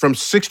from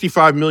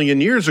 65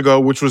 million years ago,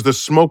 which was the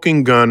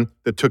smoking gun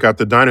that took out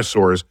the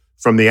dinosaurs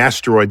from the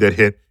asteroid that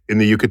hit in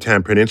the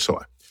Yucatan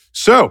Peninsula.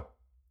 So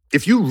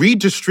if you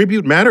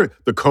redistribute matter,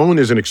 the cone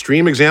is an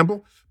extreme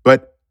example,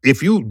 but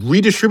if you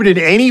redistribute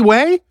it any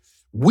way,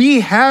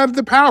 we have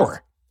the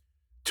power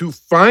to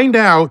find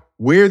out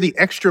where the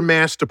extra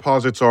mass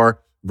deposits are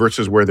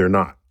versus where they're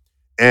not.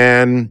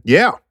 And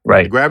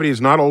gravity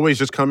is not always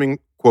just coming,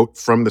 quote,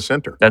 from the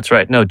center. That's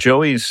right. No,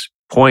 Joey's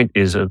point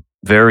is a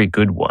very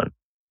good one.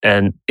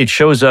 And it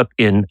shows up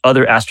in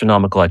other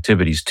astronomical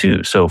activities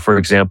too. So, for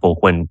example,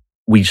 when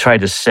we try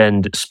to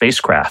send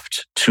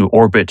spacecraft to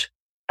orbit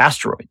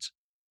asteroids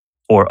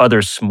or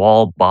other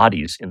small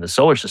bodies in the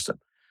solar system,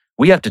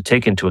 we have to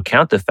take into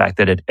account the fact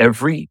that at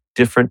every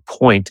different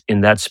point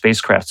in that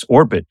spacecraft's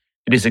orbit,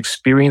 it is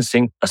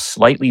experiencing a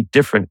slightly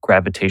different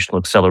gravitational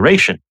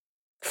acceleration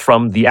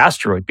from the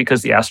asteroid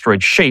because the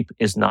asteroid's shape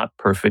is not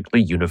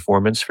perfectly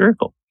uniform and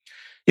spherical.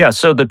 Yeah,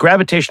 so the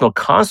gravitational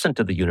constant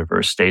of the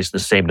universe stays the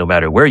same no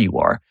matter where you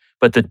are,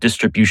 but the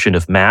distribution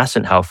of mass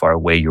and how far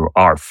away you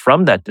are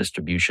from that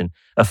distribution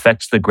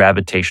affects the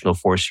gravitational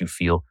force you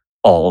feel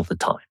all the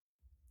time.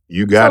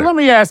 You got it. So let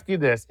me ask you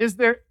this. Is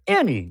there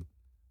any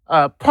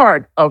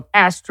part of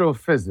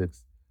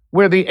astrophysics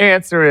where the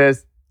answer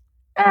is,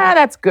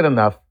 that's good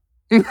enough?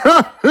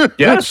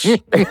 Yes.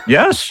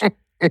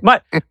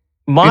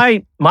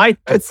 My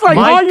it's like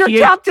all your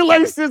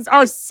calculations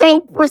are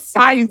so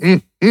precise.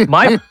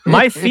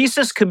 My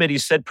thesis committee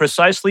said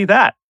precisely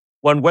that,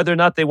 on whether or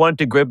not they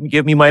wanted to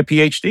give me my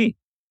PhD.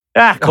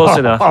 Close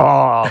enough.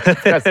 Oh,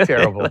 that's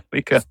terrible.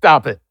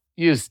 Stop it.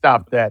 You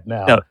stop that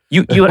now. No,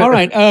 you all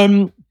right.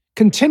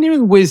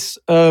 continuing with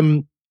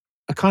a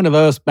kind of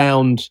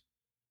earthbound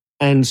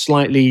and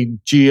slightly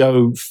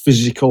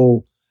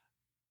geophysical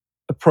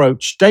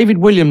approach, David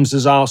Williams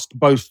has asked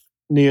both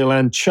Neil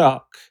and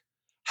Chuck,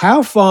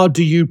 how far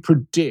do you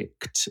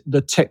predict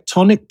the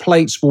tectonic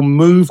plates will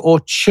move or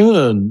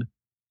churn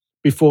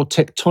before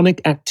tectonic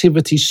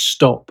activities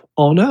stop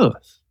on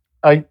Earth?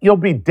 You'll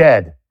be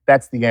dead.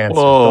 That's the answer.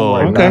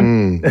 Whoa, Don't worry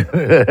about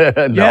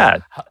it. No. Yeah.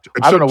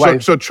 I don't know why.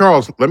 So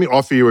Charles, let me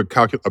offer you a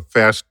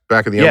fast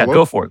back of the envelope.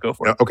 Yeah, go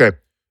for it. Okay.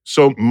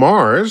 So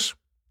Mars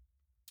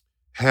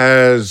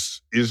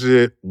is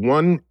it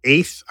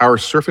 1/8 our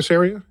surface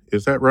area?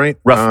 Is that right?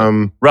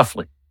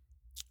 Roughly.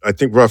 I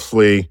think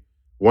roughly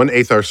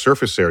 1/8 our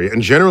surface area.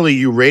 And generally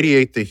you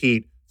radiate the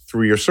heat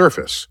through your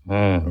surface.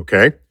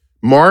 Okay.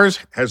 Mars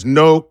has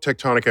no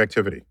tectonic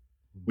activity.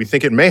 We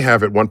think it may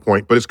have at one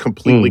point, but it's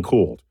completely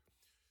cooled.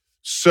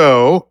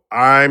 So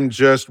I'm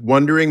just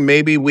wondering,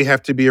 maybe we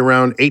have to be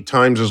around 8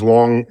 times as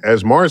long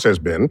as Mars has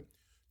been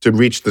to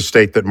reach the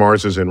state that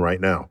Mars is in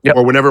right now,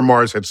 or whenever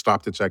Mars had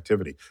stopped its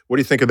activity. What do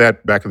you think of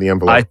that back of the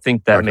envelope? I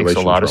think that makes a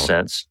lot of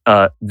sense.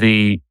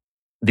 The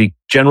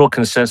general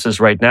consensus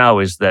right now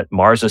is that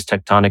Mars's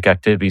tectonic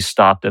activity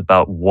stopped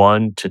about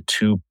 1 to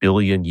 2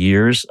 billion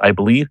years, I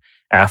believe,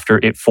 after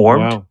it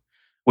formed,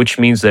 which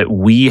means that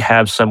we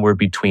have somewhere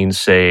between,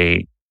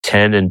 say,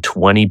 10 and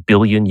 20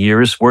 billion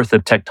years worth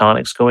of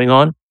tectonics going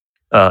on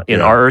in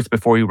our Earth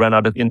before we run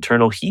out of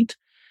internal heat.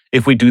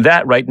 If we do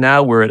that right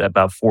now, we're at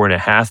about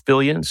 4.5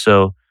 billion.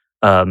 So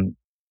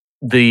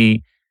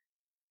the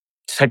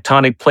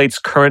tectonic plates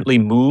currently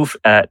move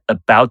at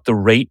about the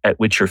rate at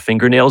which your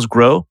fingernails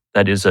grow.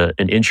 That is an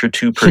inch or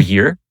two per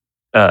year.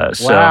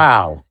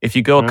 So if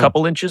you go a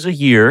couple inches a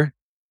year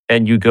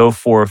and you go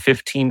for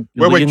 15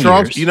 billion Wait,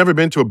 Charles, years, you never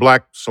been to a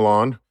black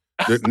salon?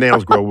 The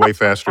nails grow way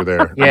faster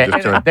there.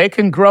 Yeah, they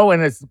can grow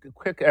in as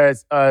quick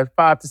as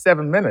 5 to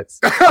 7 minutes.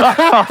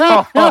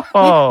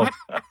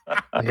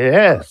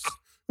 Yes.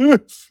 A little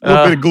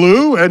bit of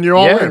glue and you're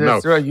all in.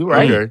 That's right. You're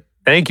right. Okay.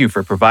 Thank you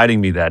for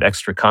providing me that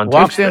extra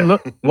context.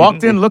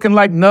 Walked in looking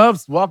like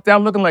Nubs, walked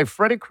out looking like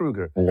Freddy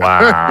Krueger.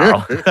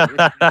 Wow.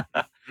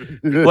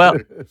 Well,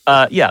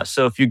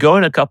 so if you go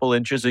in a couple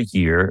inches a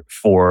year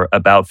for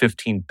about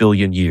 15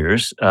 billion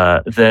years,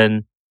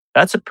 then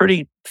that's a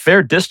pretty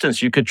fair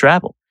distance you could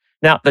travel.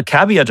 Now, the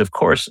caveat, of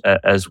course,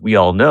 as we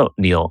all know,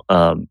 Neil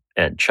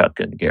and Chuck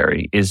and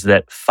Gary, is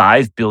that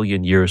 5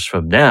 billion years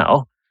from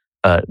now,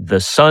 the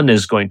sun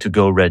is going to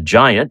go red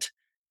giant,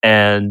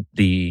 and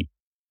the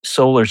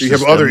solar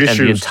system and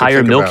the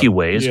entire Milky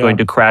Way is going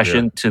to crash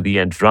into the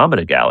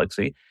Andromeda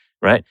galaxy,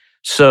 right?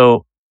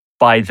 So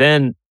by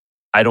then,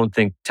 I don't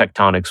think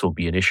tectonics will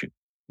be an issue.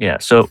 Yeah.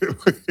 So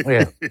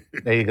there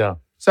you go.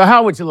 So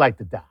how would you like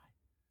to die?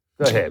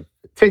 Go ahead.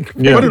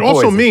 But it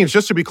also means,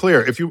 just to be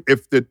clear, if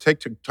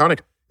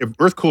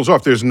Earth cools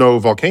off, there's no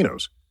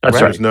volcanoes.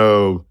 There's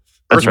no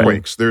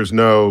earthquakes. There's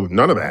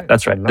none of that.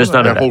 That's right. There's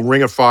none of that. That whole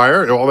ring of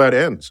fire, all that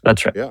ends.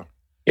 That's right.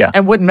 Yeah.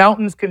 And would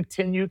mountains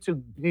continue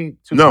to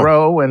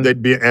grow? And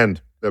they'd be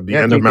end. There'd be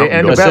end of mountain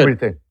end building. of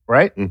everything,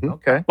 right? Mm-hmm.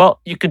 Okay.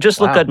 Well, you could just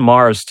look at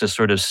Mars to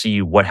sort of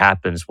see what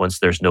happens once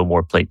there's no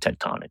more plate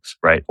tectonics,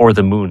 right? Or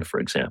the moon, for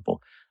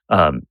example.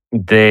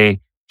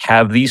 They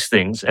have these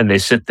things and they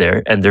sit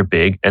there and they're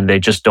big and they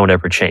just don't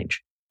ever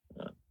change.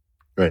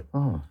 Right.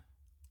 Oh.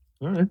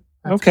 All right.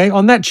 Okay,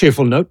 on that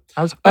cheerful note,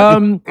 I was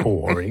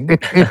boring.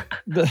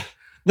 The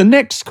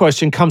next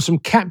question comes from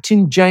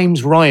Captain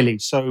James Riley.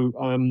 So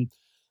I'm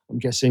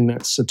guessing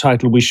that's a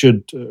title we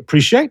should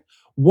appreciate.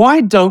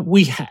 Why don't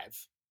we have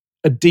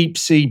a deep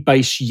sea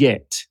base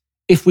yet?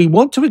 If we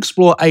want to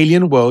explore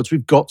alien worlds,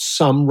 we've got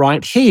some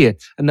right here,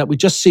 and that we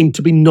just seem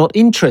to be not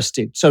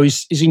interested. So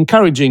he's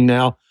encouraging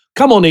now.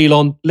 Come on,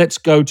 Elon, let's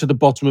go to the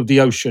bottom of the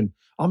ocean.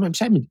 I'm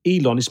saying with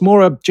Elon, it's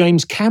more a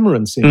James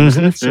Cameron thing,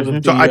 isn't it? So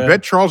I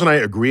bet Charles and I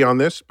agree on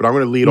this, but I'm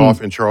going to lead off,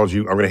 and Charles,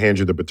 I'm going to hand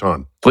you the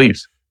baton.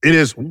 Please. It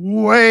is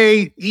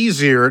way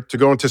easier to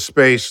go into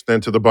space than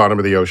to the bottom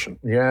of the ocean.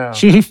 Yeah.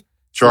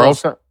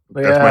 Charles, that's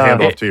my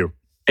handoff to you.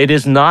 It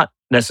is not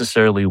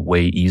necessarily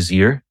way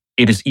easier.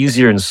 It is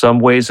easier in some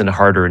ways and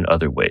harder in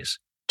other ways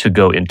to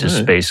go into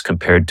space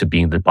compared to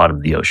being the bottom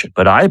of the ocean.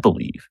 But I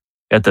believe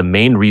that the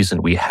main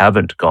reason we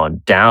haven't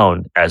gone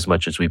down as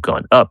much as we've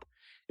gone up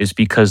is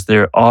because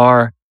there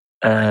are,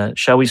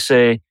 shall we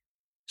say,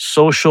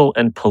 social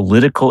and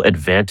political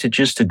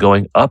advantages to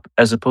going up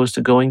as opposed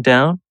to going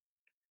down.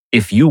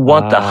 If you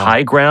want the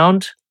high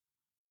ground,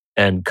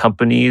 and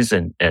companies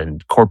and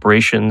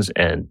corporations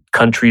and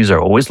countries are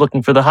always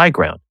looking for the high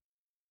ground,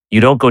 you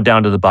don't go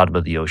down to the bottom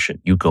of the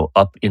ocean. You go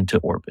up into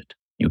orbit.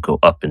 You go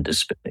up into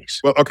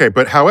space. Well, okay,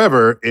 but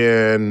however,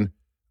 in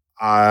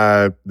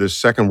the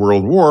Second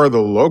World War,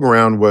 the low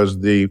ground was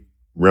the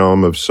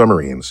realm of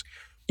submarines.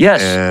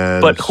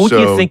 Yes, but who do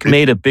you think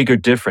made a bigger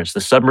difference,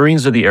 the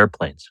submarines or the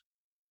airplanes?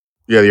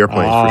 Yeah, the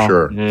airplanes for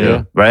sure.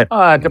 Yeah. Right?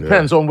 It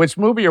depends on which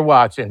movie you're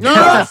watching.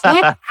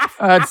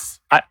 I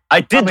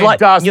did like,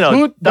 Das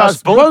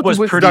Boot was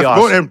pretty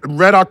awesome. And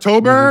Red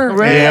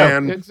October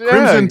and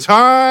Crimson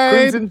Tide.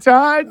 Crimson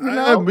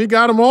Tide, we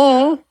got them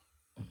all.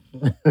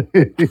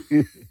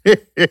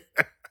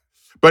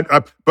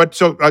 But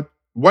so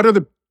what are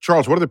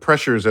the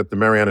pressures at the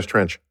Marianas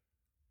Trench?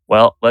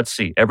 Well, let's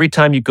see. Every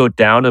time you go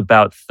down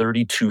about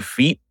 32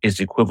 feet is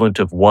equivalent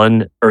of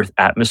one Earth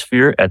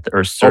atmosphere at the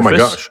Earth's surface. Oh my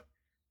gosh.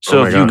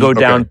 So if you go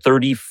down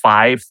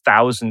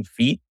 35,000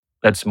 feet,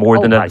 that's more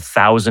than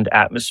 1,000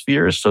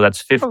 atmospheres. So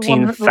that's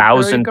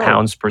 15,000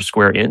 pounds per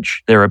square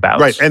inch,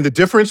 thereabouts. Right. And the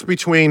difference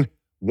between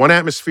one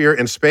atmosphere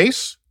and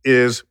space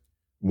is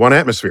one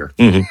atmosphere.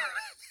 Mm-hmm.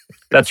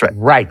 That's right.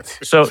 Right.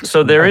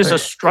 So there is a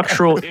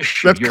structural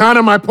issue. That's kind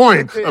of my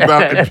point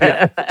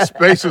about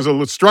space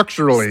is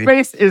structurally.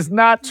 Space is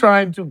not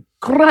trying to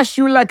crush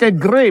you like a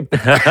grape.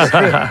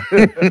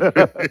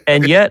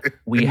 And yet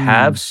we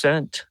have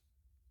sent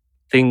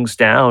things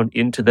down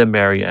into the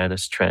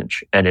Marianas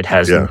Trench, and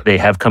they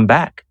have come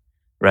back,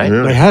 right?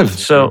 Yeah. They have.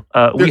 So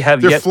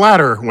they're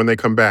flatter when they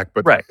come back.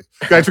 But right.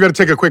 Guys, we got to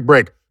take a quick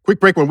break. Quick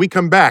break. When we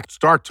come back,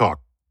 Star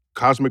Talk,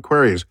 Cosmic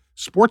Queries,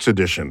 Sports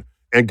Edition.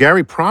 And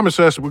Gary promised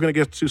us we're going to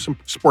get to some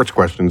sports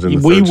questions in the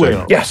third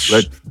segment. Yes.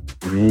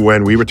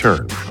 When we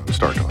return on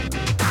Star Talk.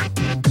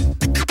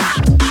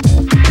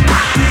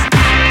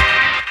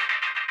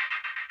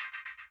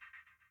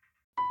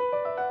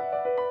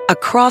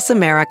 Across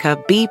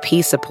America,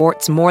 BP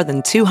supports more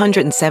than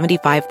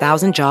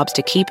 275,000 jobs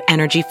to keep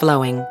energy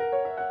flowing.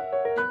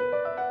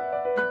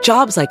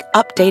 Jobs like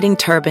updating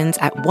turbines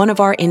at one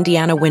of our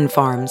Indiana wind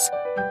farms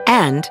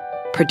and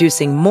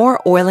producing more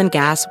oil and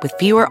gas with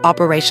fewer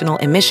operational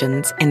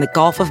emissions in the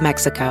Gulf of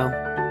Mexico.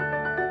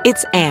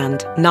 It's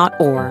and, not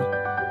or.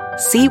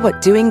 See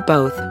what doing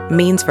both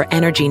means for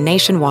energy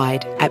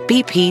nationwide at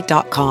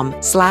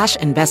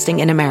bp.com/investing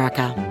in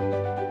America.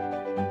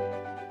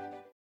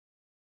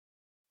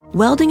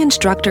 Welding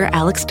instructor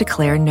Alex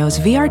DeClaire knows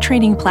VR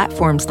training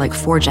platforms like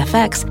Forge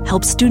FX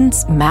help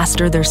students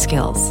master their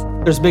skills.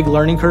 There's a big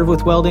learning curve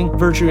with welding.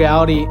 Virtual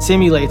reality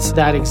simulates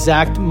that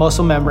exact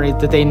muscle memory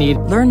that they need.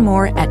 Learn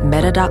more at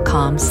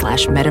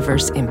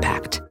meta.com/metaverse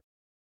impact.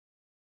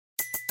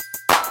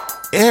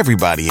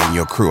 Everybody in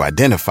your crew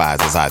identifies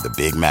as either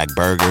Big Mac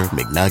Burger,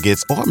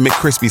 McNuggets, or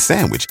McCrispy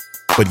Sandwich.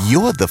 But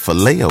you're the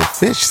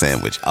Filet-O-Fish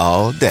Sandwich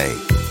all day.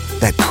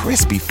 That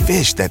crispy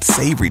fish, that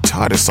savory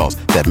tartar sauce,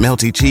 that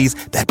melty cheese,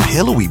 that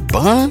pillowy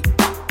bun.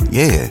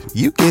 Yeah,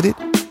 you get it.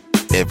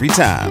 Every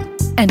time.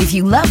 And if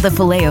you love the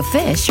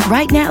Filet-O-Fish,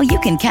 right now you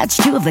can catch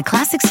two of the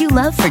classics you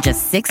love for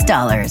just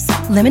 $6.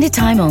 Limited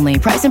time only.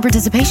 Price and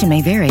participation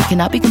may vary.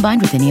 Cannot be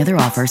combined with any other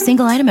offer.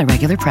 Single item at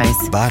regular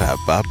price.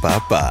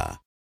 Ba-da-ba-ba-ba.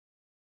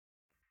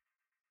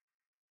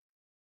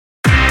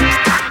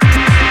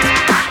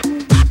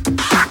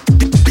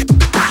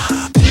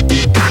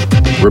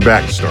 We're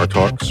back. Star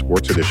Talk,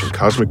 Sports Edition,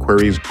 Cosmic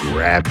Queries,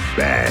 Grab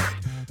Bag.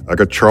 I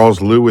got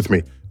Charles Liu with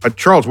me.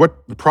 Charles,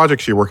 what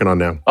projects are you working on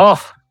now? Oh,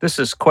 this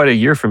is quite a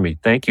year for me.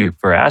 Thank you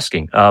for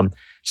asking.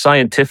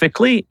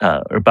 Scientifically,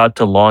 we're about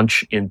to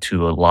launch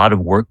into a lot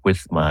of work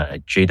with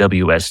my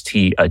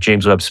JWST,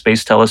 James Webb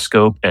Space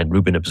Telescope, and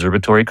Rubin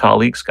Observatory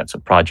colleagues. Got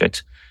some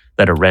projects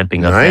that are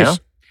ramping up now.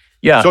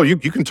 Yeah. So you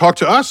can talk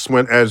to us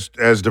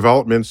as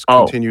developments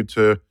continue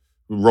to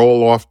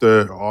roll off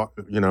the roll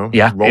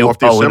off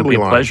the assembly it'll be a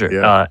line. pleasure.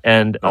 Yeah.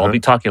 And I'll be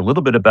talking a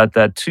little bit about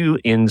that too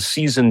in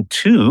season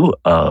 2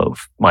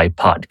 of my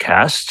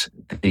podcast,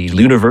 The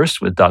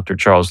Luniverse with Dr.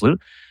 Charles Liu,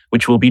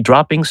 which will be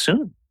dropping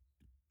soon.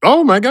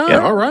 Oh my God! Yeah.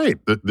 All right,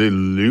 the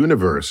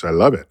Luniverse. I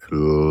love it.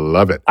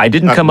 Love it. I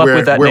didn't come up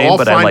with that name,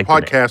 but I like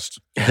podcasts.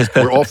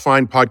 Where all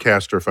fine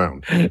podcasts are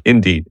found.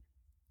 Indeed.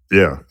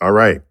 Yeah. All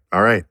right.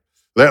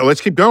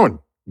 Let's keep going.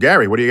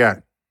 Gary, what do you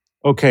got?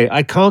 Okay,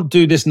 I can't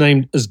do this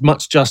name as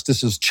much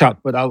justice as Chuck,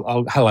 but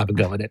I'll have a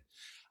go at it.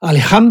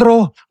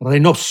 Alejandro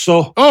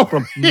Reynoso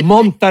from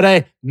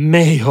Monterrey,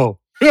 Mexico.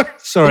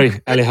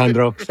 Sorry,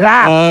 Alejandro.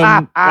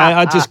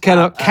 I just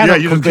cannot yeah,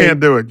 you compete. Just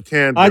can't do it.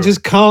 I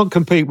just can't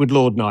compete with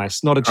Lord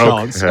Nice. Not a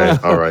chance. Okay.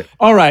 All right.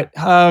 All right.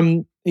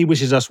 He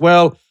wishes us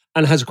well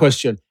and has a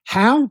question.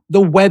 How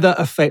the weather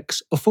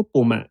affects a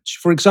football match?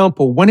 For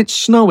example, when it's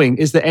snowing,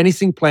 is there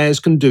anything players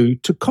can do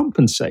to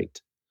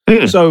compensate?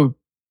 So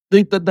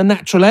the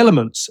natural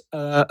elements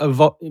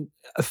of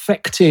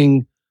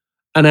affecting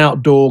an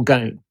outdoor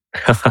game.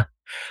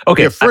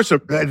 Okay. Yeah, first, the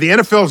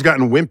NFL's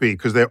gotten wimpy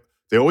because they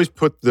always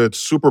put the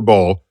Super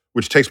Bowl,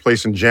 which takes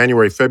place in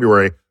January,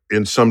 February,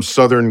 in some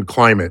southern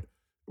climate.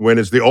 When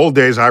it's the old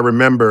days, I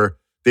remember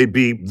you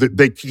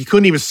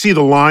couldn't even see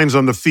the lines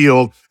on the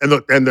field, and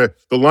the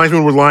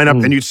linesmen would line up,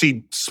 and you'd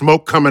see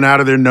smoke coming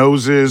out of their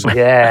noses.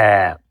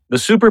 Yeah. The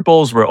Super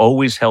Bowls were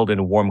always held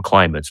in warm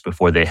climates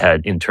before they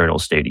had internal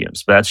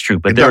stadiums. That's true.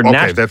 But there are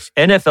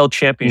NFL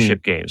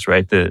championship games,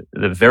 right? The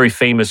very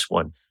famous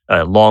one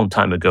a long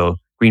time ago,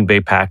 Green Bay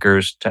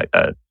Packers,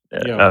 the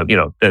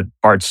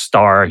Bart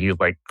Starr, he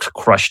like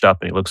crushed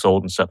up and he looks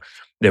old and stuff.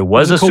 There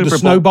was a Super Bowl.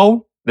 Snow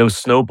Bowl? There was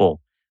Snow Bowl.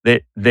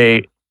 There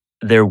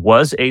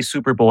was a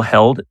Super Bowl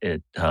held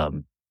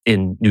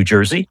in New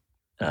Jersey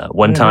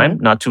one time,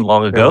 not too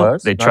long ago.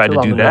 They tried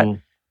to do that.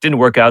 Didn't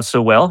work out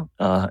so well.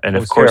 And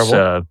of course,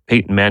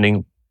 Peyton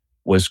Manning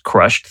was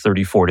crushed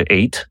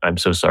 34-8. I'm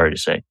so sorry to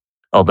say.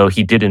 although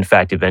he did, in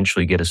fact,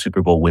 eventually get a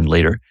Super Bowl win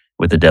later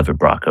with the Denver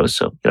Broncos.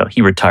 So,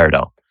 he retired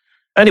out.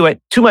 Anyway,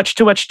 too much.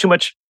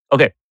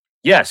 Okay,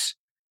 yes,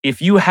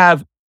 if you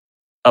have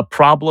a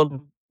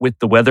problem with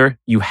the weather,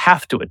 you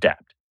have to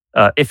adapt.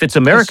 If it's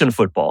American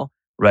football,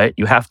 right,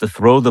 you have to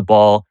throw the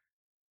ball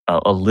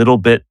a little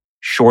bit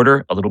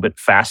shorter, a little bit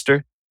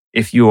faster.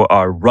 If you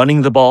are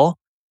running the ball,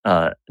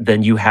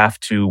 then you have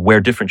to wear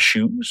different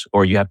shoes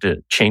or you have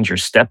to change your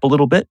step a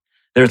little bit.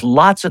 There's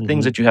lots of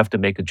things that you have to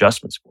make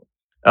adjustments for.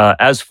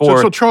 As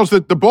for so Charles,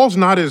 the ball's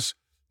not as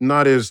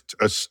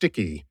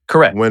sticky.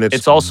 Correct. When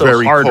it's also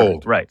very harder,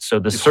 cold. right? So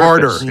it's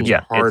harder.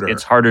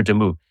 It's harder to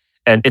move.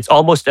 And it's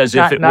almost as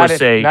if it was,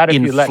 say,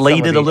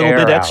 inflated a little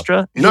bit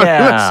extra.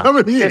 Let some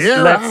of the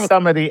air let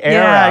some of the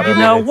air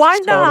out. Why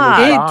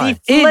not?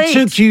 It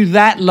took you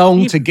that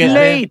long to get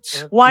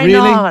there. Why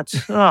Really? not?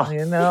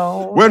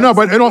 Well, no,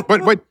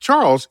 but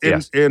Charles,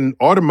 in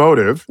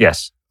automotive,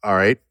 yes. All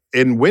right,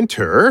 in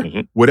winter,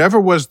 whatever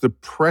was the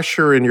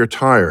pressure in your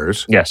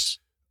tires, yes,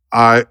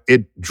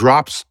 it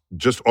drops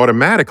just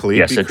automatically.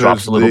 Yes, it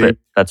drops a little bit.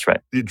 That's right.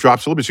 It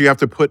drops a little bit. So you have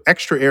to put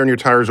extra air in your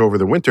tires over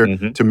the winter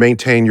to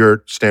maintain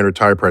your standard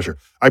tire pressure.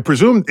 I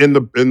presume in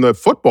the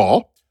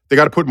football, they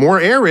got to put more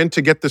air in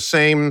to get the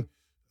same,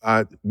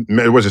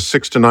 was it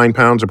 6 to 9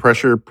 pounds of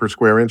pressure per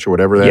square inch or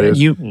whatever that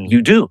is?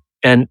 You do.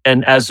 And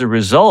as a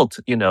result,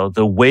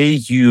 the way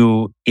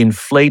you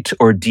inflate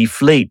or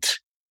deflate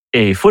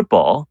a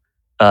football,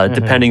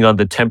 depending on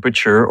the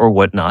temperature or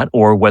whatnot,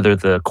 or whether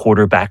the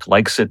quarterback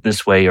likes it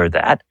this way or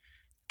that,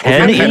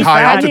 can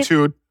high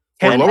altitude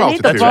or low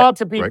altitude. I need the ball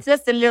to be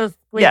just a little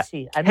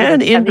squishy.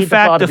 Can in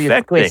fact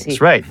affect things,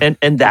 right?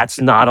 And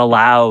that's not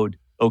allowed,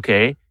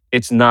 okay?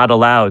 It's not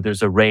allowed.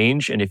 There's a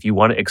range, and if you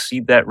want to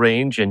exceed that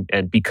range,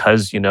 and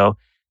because, you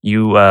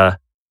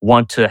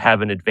want to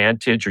have an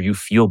advantage or you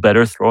feel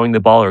better throwing the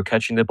ball or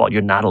catching the ball,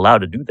 you're not allowed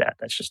to do that.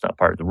 That's just not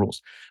part of the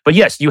rules. But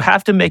yes, you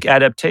have to make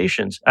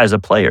adaptations as a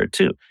player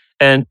too.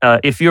 And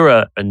if you're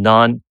a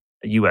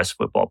non-U.S.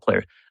 football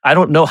player, I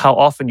don't know how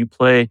often you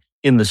play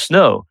in the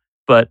snow,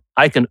 but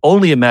I can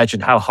only imagine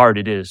how hard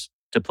it is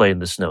to play in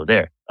the snow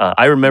there.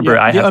 I remember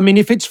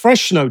if it's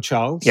fresh snow,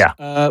 Charles,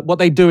 what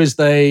they do is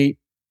they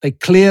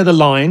clear the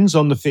lines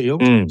on the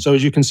field. So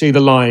as you can see the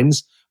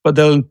lines, but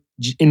they'll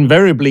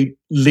invariably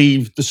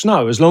leave the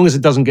snow as long as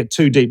it doesn't get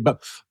too deep.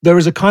 But there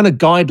is a kind of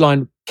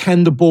guideline,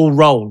 can the ball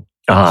roll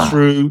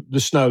through the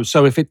snow?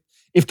 So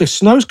if the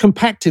snow's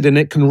compacted and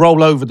it can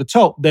roll over the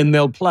top, then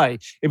they'll play.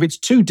 If it's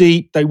too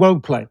deep, they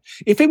won't play.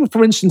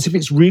 For instance, if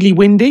it's really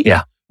windy,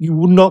 you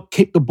will not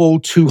kick the ball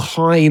too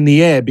high in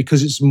the air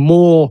because it's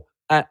more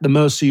at the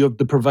mercy of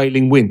the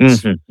prevailing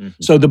winds.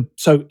 So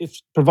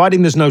if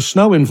providing there's no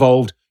snow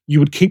involved, you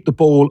would keep the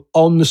ball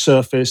on the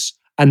surface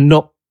and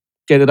not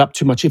get it up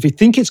too much. If you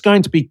think it's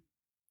going to be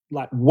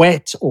like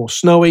wet or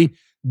snowy,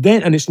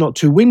 and it's not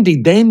too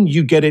windy, then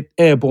you get it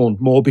airborne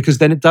more because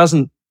then it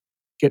doesn't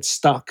get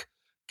stuck,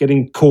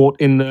 getting caught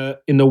in the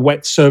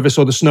wet surface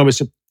or the snow.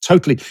 It's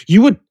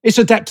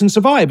adapt and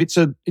survive. It's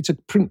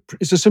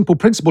a simple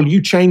principle.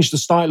 You change the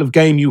style of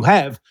game you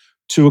have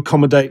to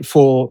accommodate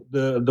for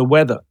the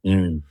weather.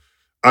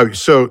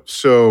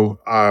 So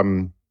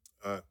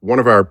one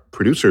of our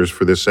producers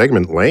for this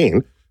segment,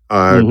 Lane,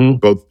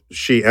 both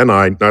she and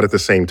I, not at the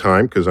same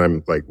time because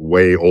I'm like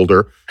way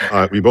older,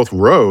 we both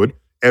rowed.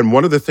 And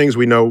one of the things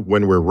we know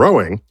when we're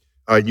rowing,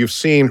 you've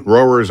seen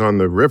rowers on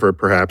the river,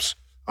 perhaps,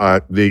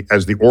 as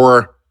the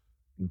oar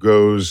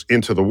goes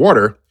into the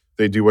water,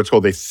 they do what's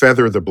called, they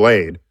feather the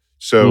blade.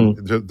 So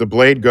the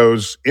blade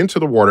goes into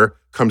the water,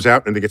 comes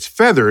out, and it gets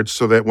feathered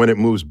so that when it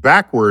moves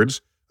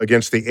backwards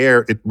against the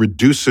air, it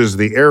reduces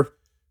the air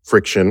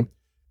friction,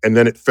 and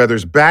then it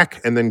feathers back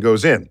and then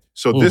goes in.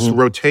 So this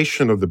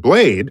rotation of the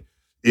blade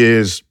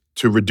is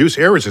to reduce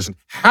air resistance.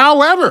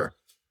 However,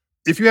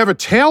 if you have a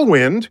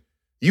tailwind,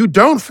 you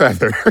don't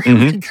feather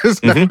because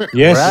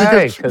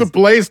the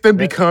blades then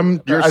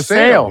become your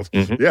sails.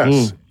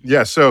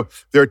 Yes. So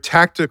there are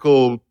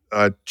tactical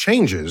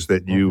changes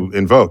that you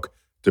invoke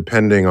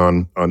depending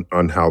on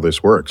how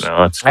this works. No,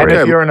 that's great.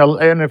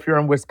 And if you're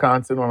in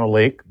Wisconsin on a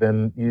lake,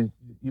 then you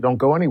don't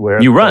go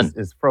anywhere. You run.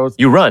 It's frozen.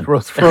 You run.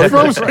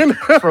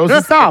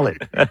 Frozen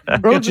solid.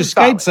 Get your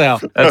skates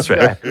out. That's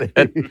right.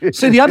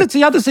 So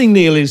the other thing,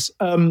 Neil, is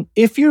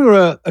if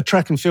you're a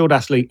track and field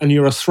athlete and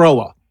you're a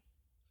thrower,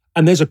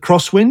 and there's a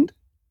crosswind,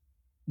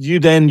 you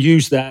then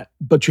use that,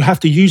 but you have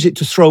to use it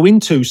to throw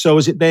into, so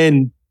as it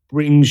then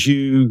brings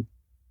you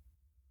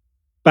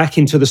back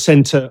into the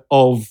center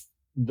of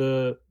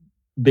the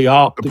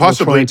arc.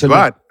 Possibly,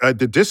 but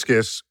the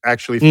discus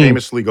actually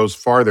famously goes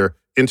farther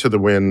into the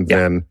wind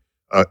than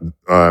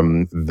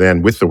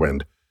with the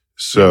wind.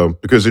 So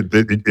because it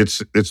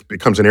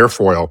becomes an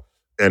airfoil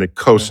and it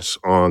coasts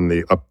on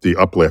the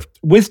uplift.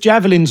 With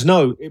javelins,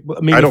 no.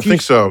 I don't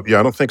think so. Yeah,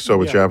 I don't think so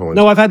with javelins.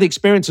 No, I've had the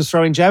experience of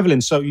throwing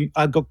javelins. So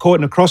I got caught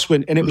in a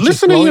crosswind, and it was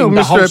Listen to you,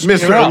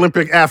 Mr.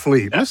 Olympic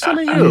athlete. Listen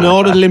to you.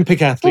 Not an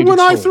Olympic athlete. Well,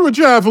 when I threw a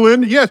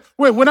javelin, yes.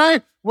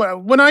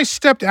 When I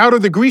stepped out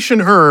of the Grecian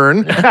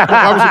urn, when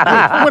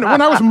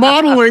I was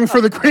modeling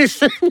for the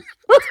Grecian,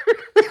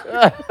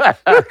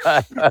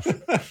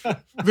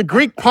 The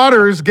Greek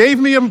potters gave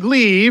me a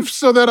leaf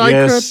so that I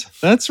could.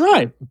 That's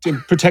right. To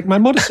protect my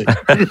modesty.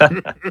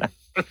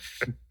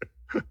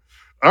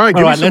 All right,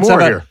 give me some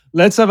more here.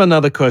 Let's have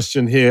another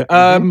question here.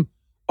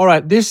 All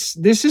right, this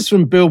is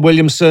from Bill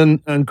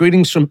Williamson, and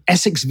greetings from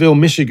Essexville,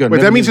 Michigan.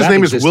 Wait, that means his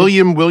name is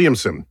William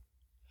Williamson.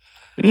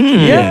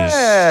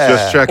 Yes.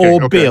 Just checking.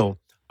 Or Okay. Bill.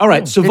 All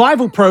right,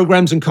 survival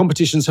programs and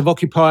competitions have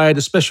occupied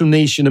a special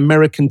niche in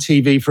American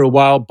TV for a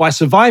while. By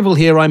survival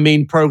here, I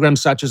mean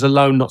programs such as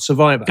Alone, Not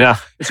Survivor. Yeah.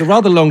 It's a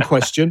rather long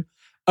question.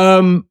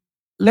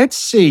 Let's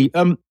see.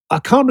 I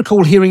can't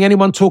recall hearing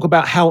anyone talk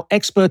about how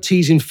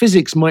expertise in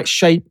physics might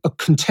shape a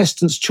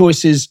contestant's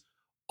choices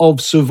of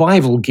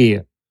survival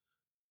gear.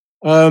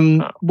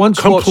 Once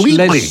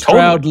Completely, watched Les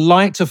Stroud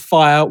light a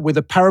fire with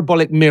a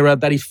parabolic mirror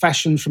that he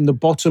fashioned from the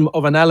bottom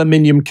of an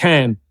aluminium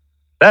can.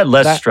 That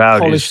Les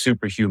Stroud is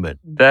superhuman.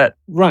 That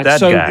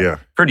guy,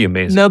 pretty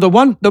amazing. Now,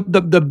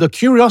 the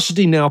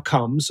curiosity now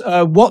comes: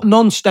 what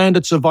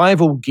non-standard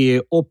survival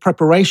gear or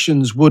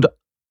preparations would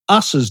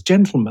us as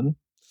gentlemen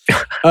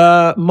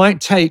might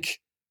take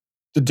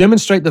to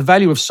demonstrate the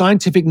value of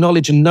scientific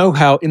knowledge and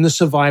know-how in the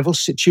survival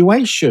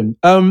situation?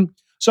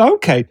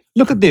 Okay,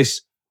 look at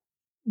this.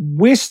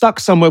 We're stuck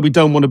somewhere we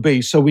don't want to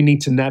be, so we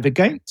need to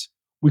navigate.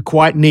 We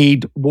quite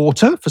need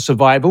water for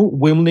survival.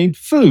 We'll need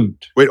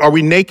food. Wait, are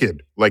we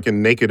naked? Like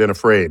in Naked and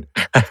Afraid?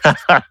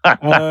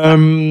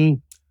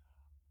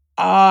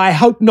 I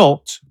hope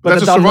not. But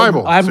That's a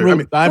survival. I haven't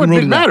ruled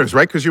it matters,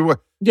 right? Because you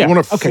want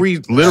to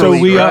freeze, literally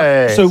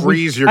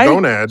freeze your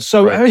gonads.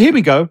 So here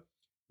we go.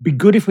 Be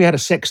good if we had a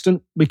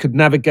sextant. We could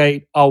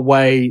navigate our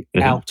way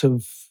out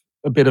of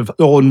a bit of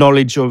or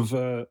knowledge of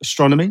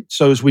astronomy,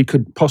 so as we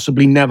could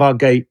possibly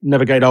navigate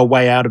our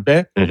way out of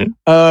there.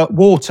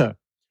 Water.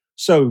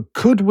 So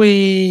could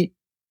we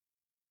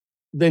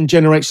then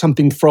generate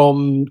something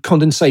from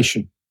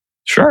condensation?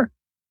 Sure.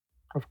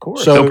 Of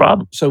course. No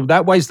problem. So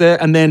that way's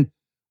there. And then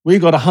we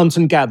got to hunt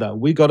and gather.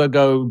 We got to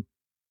go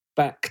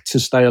back to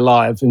stay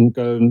alive and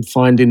go and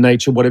find in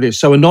nature what it is.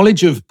 So a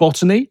knowledge of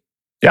botany.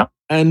 Yeah.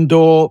 And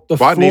or the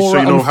botany, flora so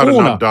you know and how fauna.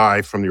 to not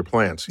die from your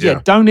plants. Yeah,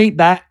 don't eat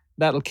that.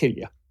 That'll kill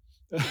you.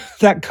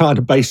 That kind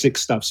of basic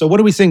stuff. So what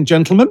do we think,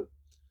 gentlemen?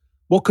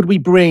 What could we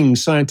bring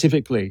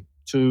scientifically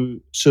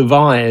to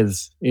survive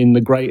in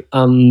the great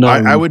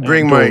unknown? I would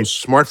bring my outdoors?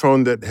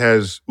 smartphone that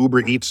has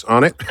Uber Eats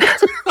on it.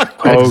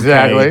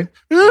 Exactly.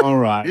 All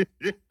right.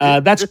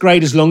 That's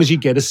great as long as you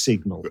get a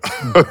signal.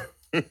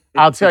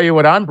 I'll tell you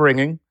what I'm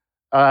bringing.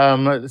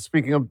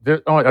 Speaking of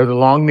the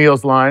long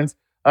Neil's lines,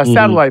 a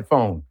satellite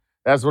phone.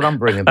 That's what I'm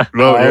bringing.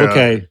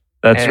 Okay.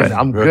 That's right.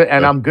 I'm good,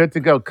 and I'm good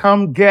to go.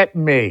 Come get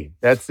me.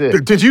 That's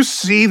it. Did you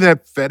see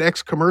that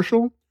FedEx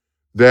commercial?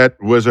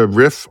 That was a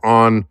riff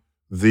on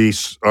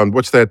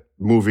what's that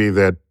movie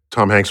that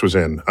Tom Hanks was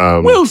in?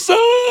 Wilson.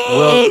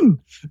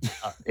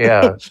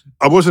 Yeah.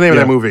 What was the name of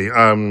that movie?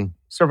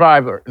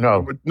 Survivor.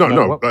 No.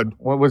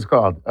 What was it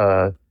called?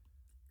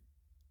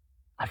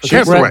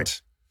 Castaway.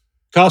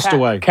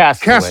 Castaway.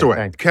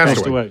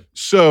 Castaway.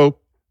 So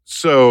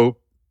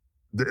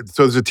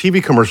there's a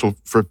TV commercial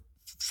for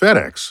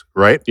FedEx,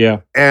 right? Yeah.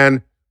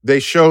 And they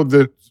showed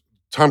the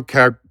Tom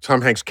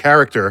Hanks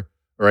character,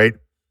 right,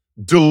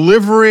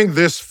 delivering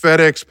this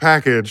FedEx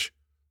package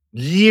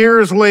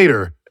years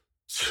later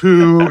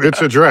to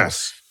its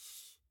address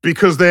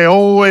because they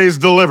always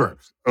deliver.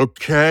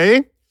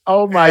 Okay.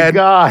 Oh my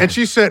God. And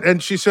she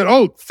said,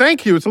 "Oh,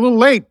 thank you. It's a little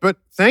late, but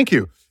thank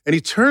you." And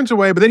he turns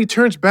away, but then he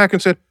turns back and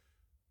said,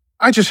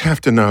 "I just have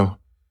to know,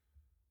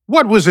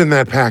 what was in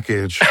that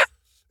package?"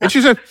 And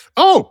she said,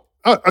 "Oh,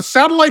 a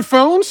satellite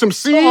phone, some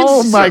seeds."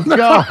 Oh my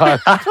God.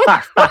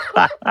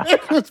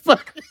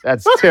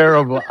 That's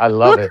terrible. I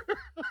love it.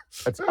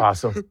 That's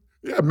awesome.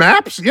 Yeah,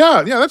 maps.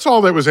 Yeah, that's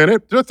all that was in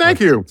it. So thank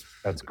you.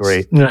 That's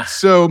great.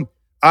 So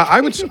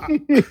I would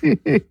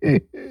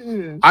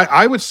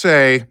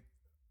say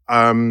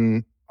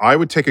I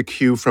would take a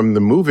cue from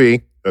the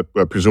movie,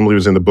 presumably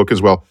was in the book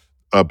as well,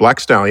 Black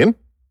Stallion.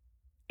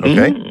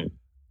 Okay.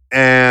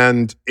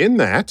 And in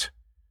that,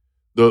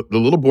 the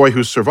little boy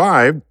who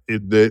survived,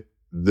 he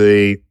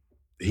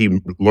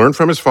learned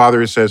from his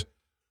father. He says,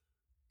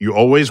 "You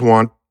always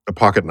want a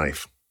pocket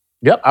knife."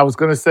 Yep, I was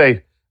going to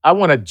say, I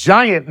want a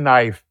giant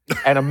knife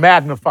and a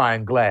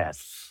magnifying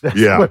glass. That's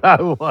what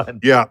I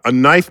want. Yeah, a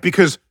knife,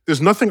 because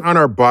there's nothing on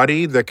our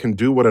body that can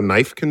do what a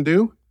knife can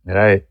do.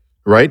 Right.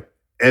 Right?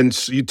 And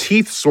so your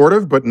teeth sort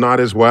of, but not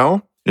as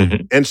well.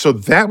 And so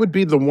that would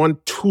be the one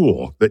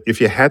tool that if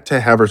you had to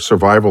have a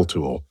survival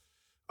tool,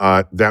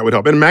 that would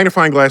help. And a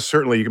magnifying glass,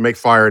 certainly you can make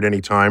fire at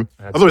any time.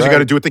 Otherwise, you got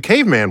to do it the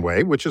caveman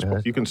way, which is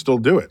you can still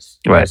do it.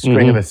 Right.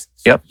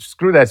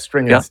 Screw that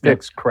string and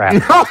sticks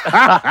crap.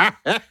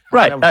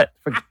 Right.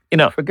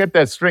 Forget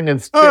that string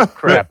and stick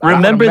crap.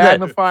 Remember that.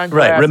 Magnifying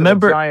glass and a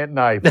giant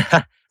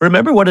knife.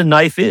 Remember what a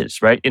knife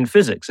is, right? In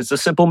physics, it's a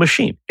simple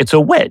machine. It's a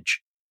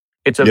wedge.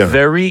 It's a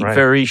very,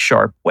 very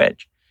sharp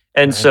wedge.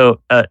 And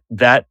so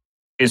that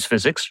is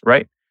physics,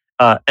 right?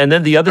 And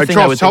then the other thing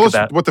Charles, I would tell think us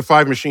about what the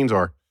 5 machines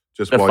are.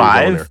 Just the while 5.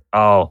 You're going there.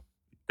 Oh,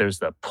 there's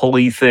the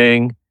pulley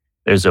thing.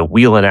 There's a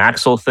wheel and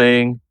axle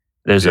thing.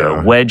 There's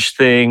a wedge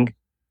thing.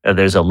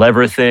 There's a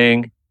lever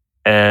thing.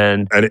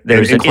 And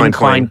there's an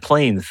inclined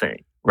plane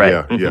thing. Right.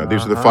 Yeah, yeah.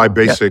 These are the 5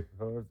 basic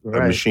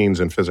machines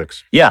in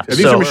physics. Yeah. And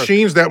these are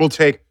machines that will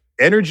take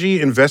energy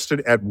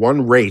invested at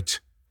one rate,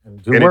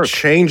 and it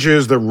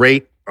changes the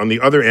rate on the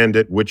other end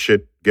at which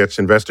it gets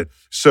invested.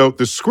 So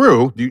the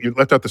screw, you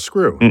left out the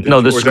screw.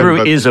 No, the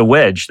screw is a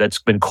wedge that's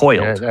been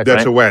coiled. Yeah,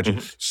 that's a wedge. Mm-hmm.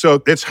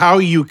 So it's how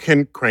you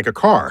can crank a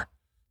car,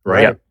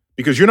 right? Yep.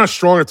 Because you're not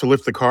strong enough to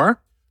lift the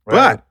car,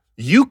 but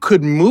you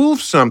could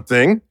move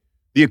something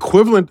the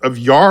equivalent of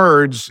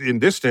yards in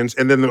distance,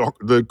 and then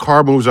the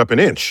car moves up an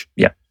inch.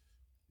 Yeah.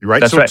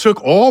 Right? That's It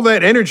took all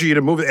that energy to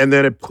move it, and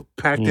then it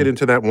packed it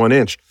into that 1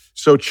 inch.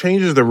 So it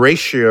changes the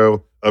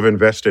ratio of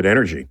invested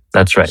energy.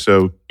 That's right.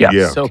 So,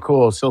 So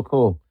cool.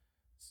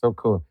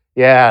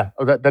 Yeah.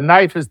 The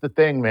knife is the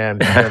thing,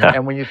 man.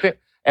 And when you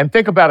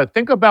think about it,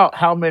 think about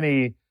how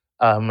many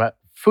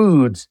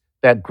foods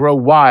that grow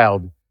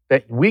wild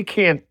that we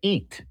can't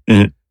eat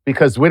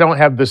because we don't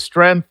have the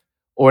strength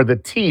or the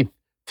teeth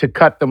to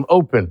cut them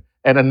open.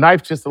 And a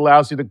knife just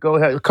allows you to go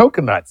ahead.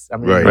 Coconuts. I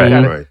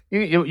mean,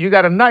 you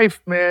got a knife,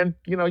 man.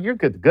 You're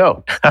good to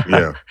go.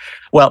 Yeah.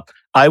 Well,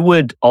 I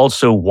would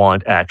also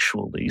want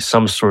actually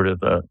some sort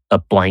of a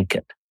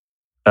blanket,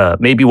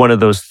 maybe one of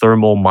those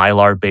thermal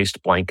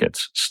mylar-based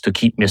blankets to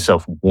keep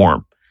myself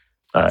warm.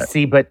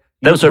 But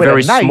those are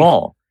very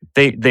small.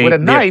 With a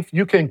knife,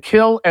 you can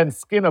kill and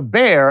skin a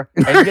bear,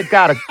 and you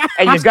got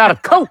a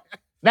coat.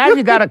 Now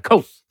you got a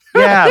coat.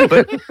 Yeah,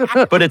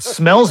 but it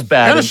smells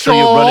bad until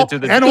you run it through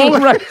the... And all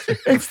right.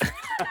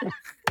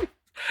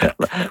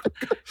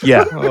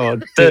 Yeah.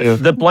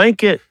 The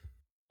blanket,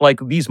 like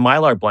these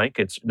Mylar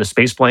blankets, the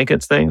space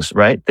blankets things,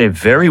 right? They're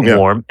very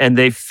warm and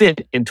they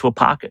fit into a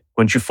pocket.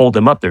 Once you fold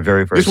them up, they're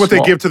very, very small. This is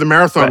what they give to the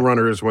marathon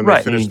runners when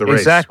they finish the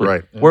race. Exactly.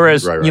 Right.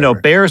 Whereas,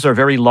 bears are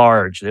very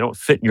large. They don't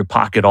fit in your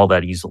pocket all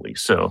that easily.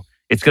 So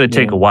it's going to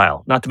take a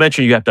while. Not to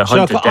mention you have to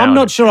hunt it down. I'm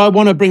not sure I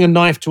want to bring a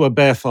knife to a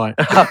bear fight.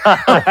 Can't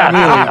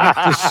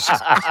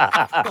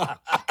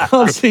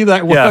see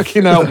that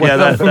working out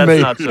well for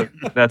me.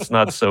 That's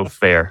not so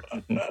fair.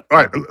 All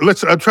right,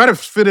 let's try to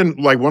fit in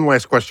one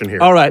last question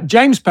here. All right,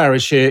 James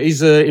Parrish here.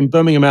 He's in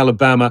Birmingham,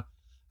 Alabama.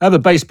 I have a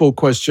baseball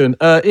question.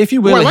 If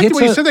you will, I like the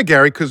way you said that,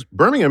 Gary, because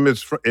Birmingham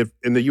is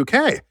in the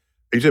UK.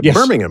 You said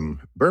Birmingham.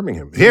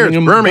 Here,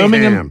 it's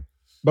Birmingham.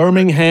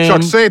 Birmingham.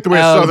 Chuck, say it the way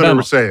a Southerner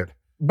would say it.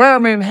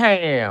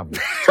 Birmingham.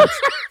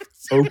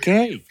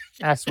 Okay.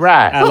 That's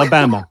right.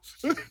 Alabama.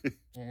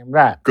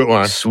 Right. Go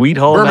on. Sweet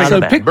home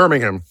Alabama.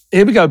 Birmingham.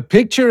 Here we go.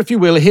 Picture, if you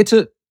will, a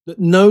hitter that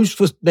knows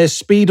for their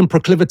speed and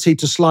proclivity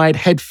to slide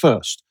head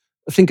first.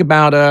 Think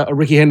about a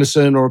Ricky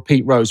Henderson or a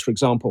Pete Rose, for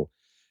example.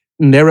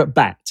 And they're at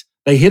bat.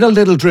 They hit a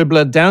little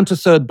dribbler down to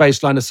third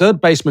baseline. The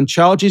third baseman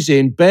charges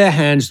in, bare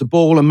hands the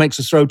ball, and makes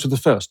a throw to the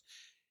first.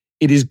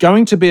 It is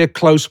going to be a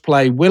close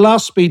play. Will our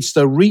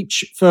speedster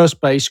reach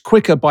first base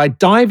quicker by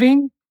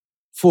diving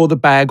for the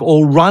bag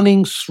or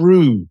running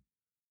through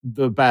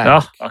the bag?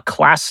 Oh, a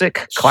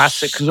classic so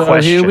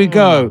question. Here we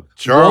go.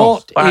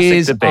 Charles. What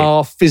is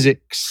our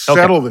physics?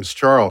 Settle this,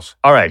 Charles.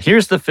 All right,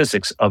 here's the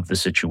physics of the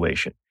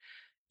situation.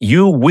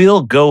 You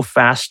will go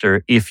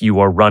faster if you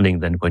are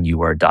running than when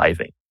you are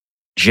diving,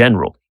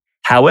 generally.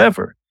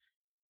 However,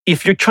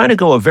 if you're trying to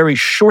go a very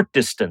short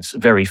distance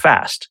very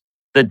fast,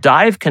 the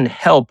dive can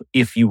help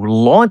if you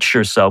launch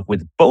yourself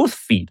with both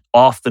feet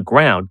off the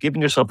ground,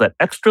 giving yourself that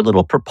extra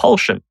little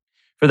propulsion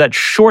for that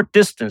short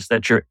distance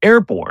that you're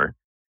airborne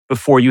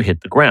before you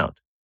hit the ground.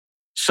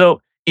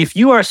 So if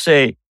you are,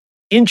 say,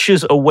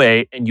 inches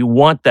away and you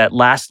want that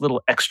last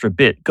little extra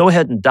bit, go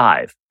ahead and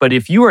dive. But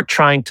if you are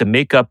trying to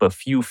make up a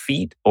few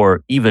feet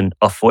or even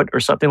a foot or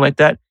something like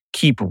that,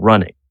 keep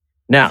running.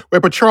 Now,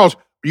 wait, but Charles,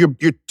 your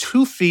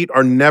 2 feet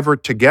are never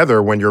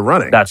together when you're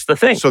running. That's the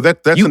thing. So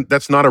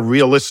that's not a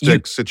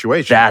realistic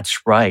situation.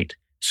 That's right.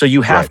 So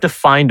you have to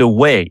find a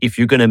way. If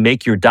you're going to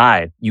make your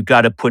dive, you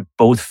got to put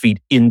both feet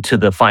into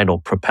the final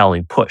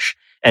propelling push.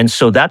 And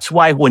so that's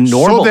why when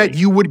normally... So that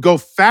you would go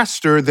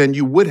faster than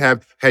you would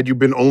have had you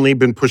only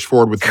been pushed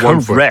forward with one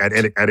foot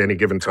at any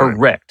given time.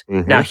 Correct.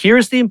 Mm-hmm. Now,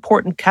 here's the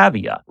important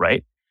caveat,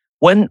 right?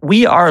 When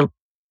we are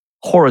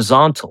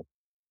horizontal,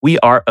 we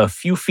are a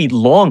few feet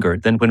longer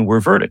than when we're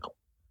vertical,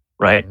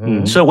 right?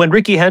 Mm-hmm. So when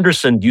Ricky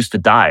Henderson used to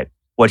dive,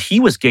 what he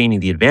was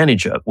gaining the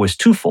advantage of was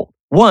twofold.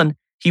 One,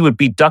 he would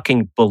be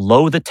ducking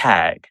below the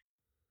tag.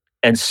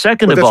 And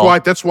second of all...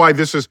 That's why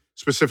this is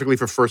specifically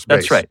for first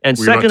base. That's right. And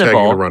second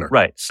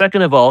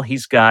of all,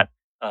 he's got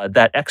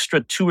that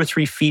extra 2 or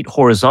 3 feet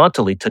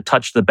horizontally to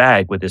touch the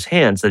bag with his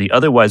hands that he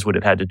otherwise would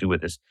have had to do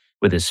with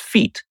his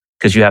feet,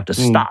 because you have to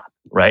stop,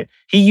 right?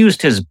 He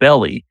used his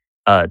belly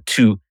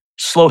to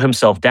slow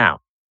himself down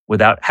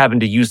without having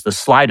to use the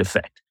slide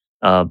effect.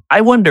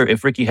 I wonder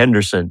if Ricky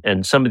Henderson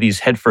and some of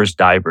these headfirst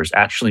divers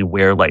actually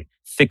wear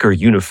thicker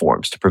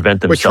uniforms to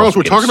prevent themselves. But Charles,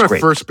 we're talking scraped.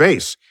 about first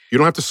base. You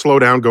don't have to slow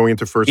down going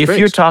into first base. If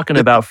you're talking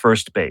about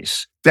first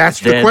base, that's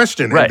the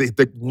question. Right.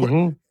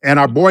 And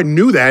our boy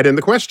knew that in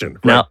the question.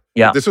 Right?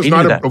 Now, this is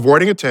not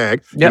avoiding a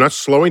tag. You're not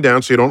slowing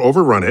down so you don't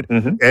overrun it.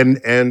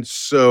 And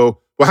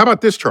so Well, how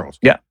about this, Charles?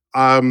 Yeah.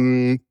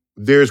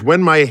 There's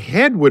when my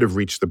head would have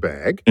reached the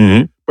bag,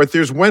 but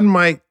there's when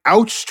my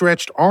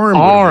outstretched arm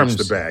would have reached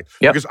the bag.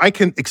 Yep. Because I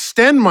can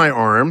extend my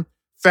arm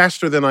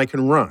faster than I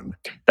can run.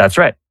 That's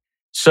right.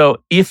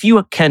 So if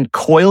you can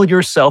coil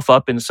yourself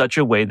up in such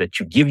a way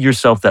that you give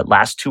yourself that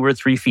last 2 or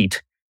 3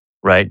 feet,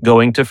 right,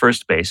 going to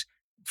first base,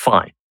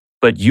 fine.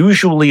 But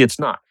usually it's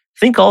not.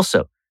 Think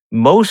also,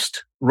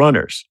 most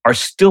runners are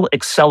still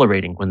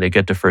accelerating when they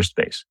get to first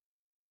base,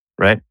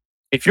 right?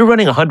 If you're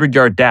running a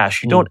 100-yard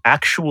dash, you don't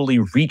actually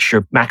reach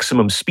your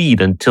maximum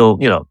speed until,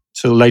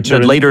 till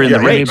later in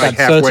the race. About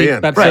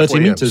 30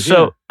 meters.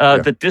 So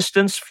the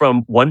distance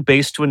from one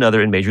base to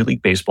another in Major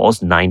League Baseball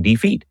is 90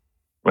 feet,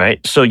 right?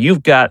 So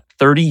you've got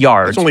 30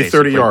 yards. It's only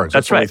 30 yards.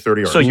 That's right.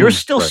 30 yards. So you're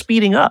still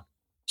speeding up.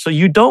 So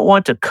you don't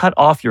want to cut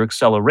off your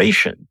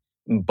acceleration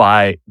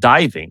by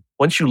diving.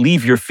 Once you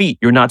leave your feet,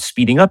 you're not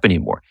speeding up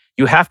anymore.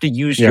 You have to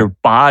use your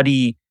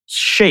body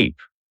shape,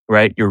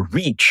 right? Your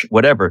reach,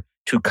 whatever,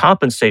 to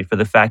compensate for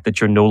the fact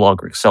that you're no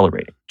longer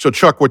accelerating. So,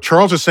 Chuck, what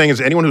Charles is saying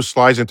is anyone who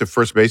slides into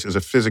first base is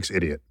a physics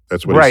idiot.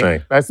 That's what he's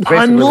saying. That's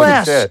basically what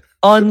he said.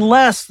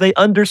 Unless they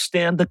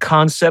understand the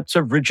concepts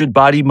of rigid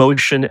body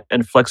motion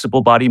and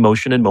flexible body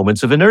motion and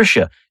moments of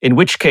inertia, in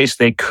which case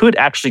they could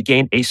actually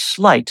gain a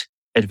slight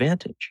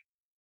advantage.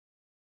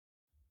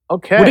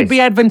 Okay. Would it be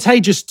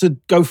advantageous to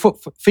go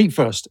feet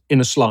first in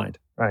a slide?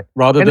 Right.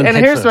 Rather than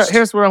head first?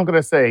 Here's what I'm going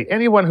to say.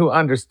 Anyone who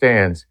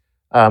understands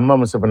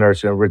moments of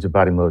inertia and rigid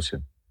body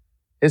motion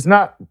is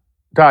not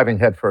diving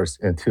headfirst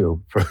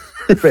into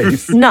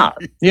base. No.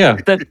 Yeah.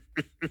 That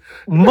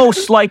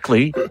most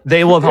likely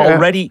they will have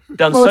already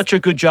done such a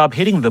good job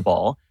hitting the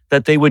ball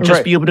that they would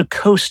just be able to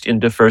coast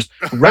into first,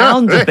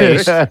 round the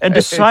base, and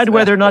decide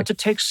whether or not to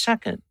take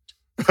second.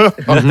 There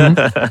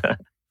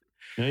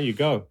you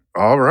go.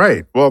 All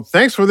right. Well,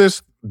 thanks for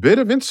this bit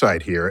of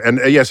insight here. And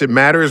yes, it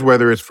matters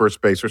whether it's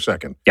first base or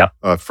second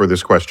for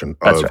this question,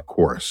 of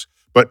course.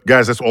 But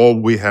guys, that's all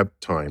we have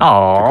time.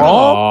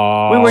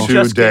 We were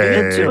just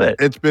getting into it.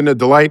 It's been a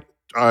delight,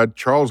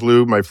 Charles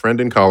Liu, my friend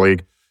and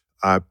colleague,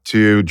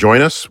 to join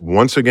us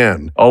once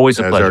again. Always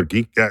a pleasure.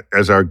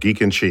 As our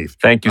geek in chief.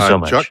 Thank you so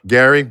much. Chuck,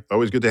 Gary,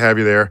 always good to have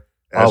you there.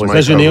 As my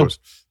pleasure, Neil.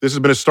 This has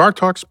been a Star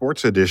Talk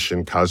Sports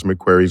Edition, Cosmic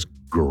Queries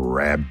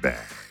Grab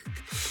Bag.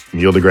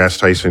 Neil deGrasse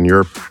Tyson,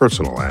 your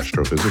personal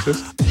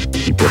astrophysicist.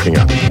 Keep looking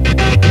up.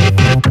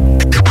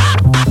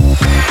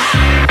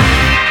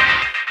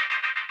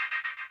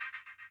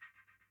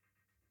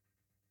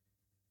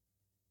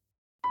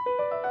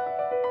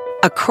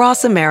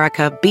 Across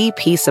America,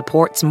 BP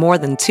supports more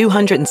than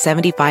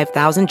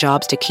 275,000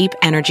 jobs to keep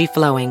energy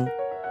flowing.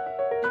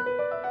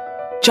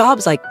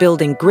 Jobs like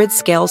building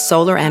grid-scale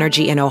solar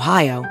energy in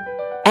Ohio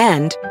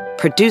and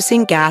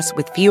producing gas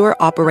with fewer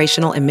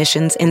operational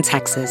emissions in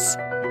Texas.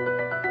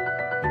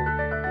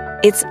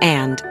 It's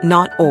and,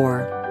 not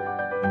or.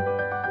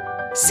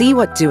 See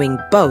what doing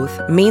both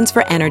means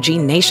for energy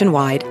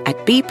nationwide at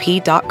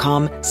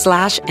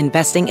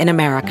bp.com/investing in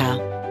America.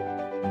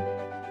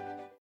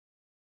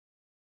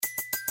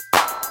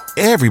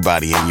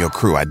 Everybody in your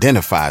crew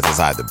identifies as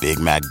either Big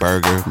Mac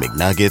Burger,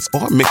 McNuggets,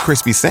 or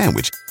McCrispy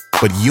Sandwich.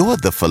 But you're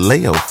the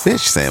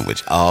Filet-O-Fish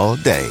Sandwich all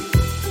day.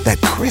 That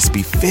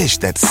crispy fish,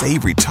 that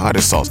savory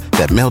tartar sauce,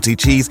 that melty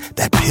cheese,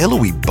 that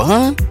pillowy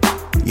bun.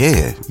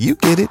 Yeah, you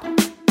get it.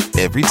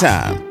 Every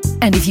time.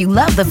 And if you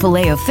love the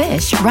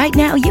Filet-O-Fish, right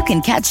now you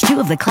can catch 2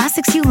 of the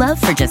classics you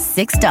love for just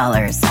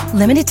 $6.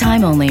 Limited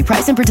time only.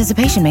 Price and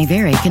participation may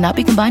vary. Cannot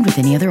be combined with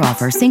any other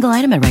offer. Single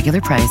item at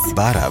regular price.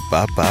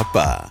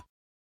 Ba-da-ba-ba-ba.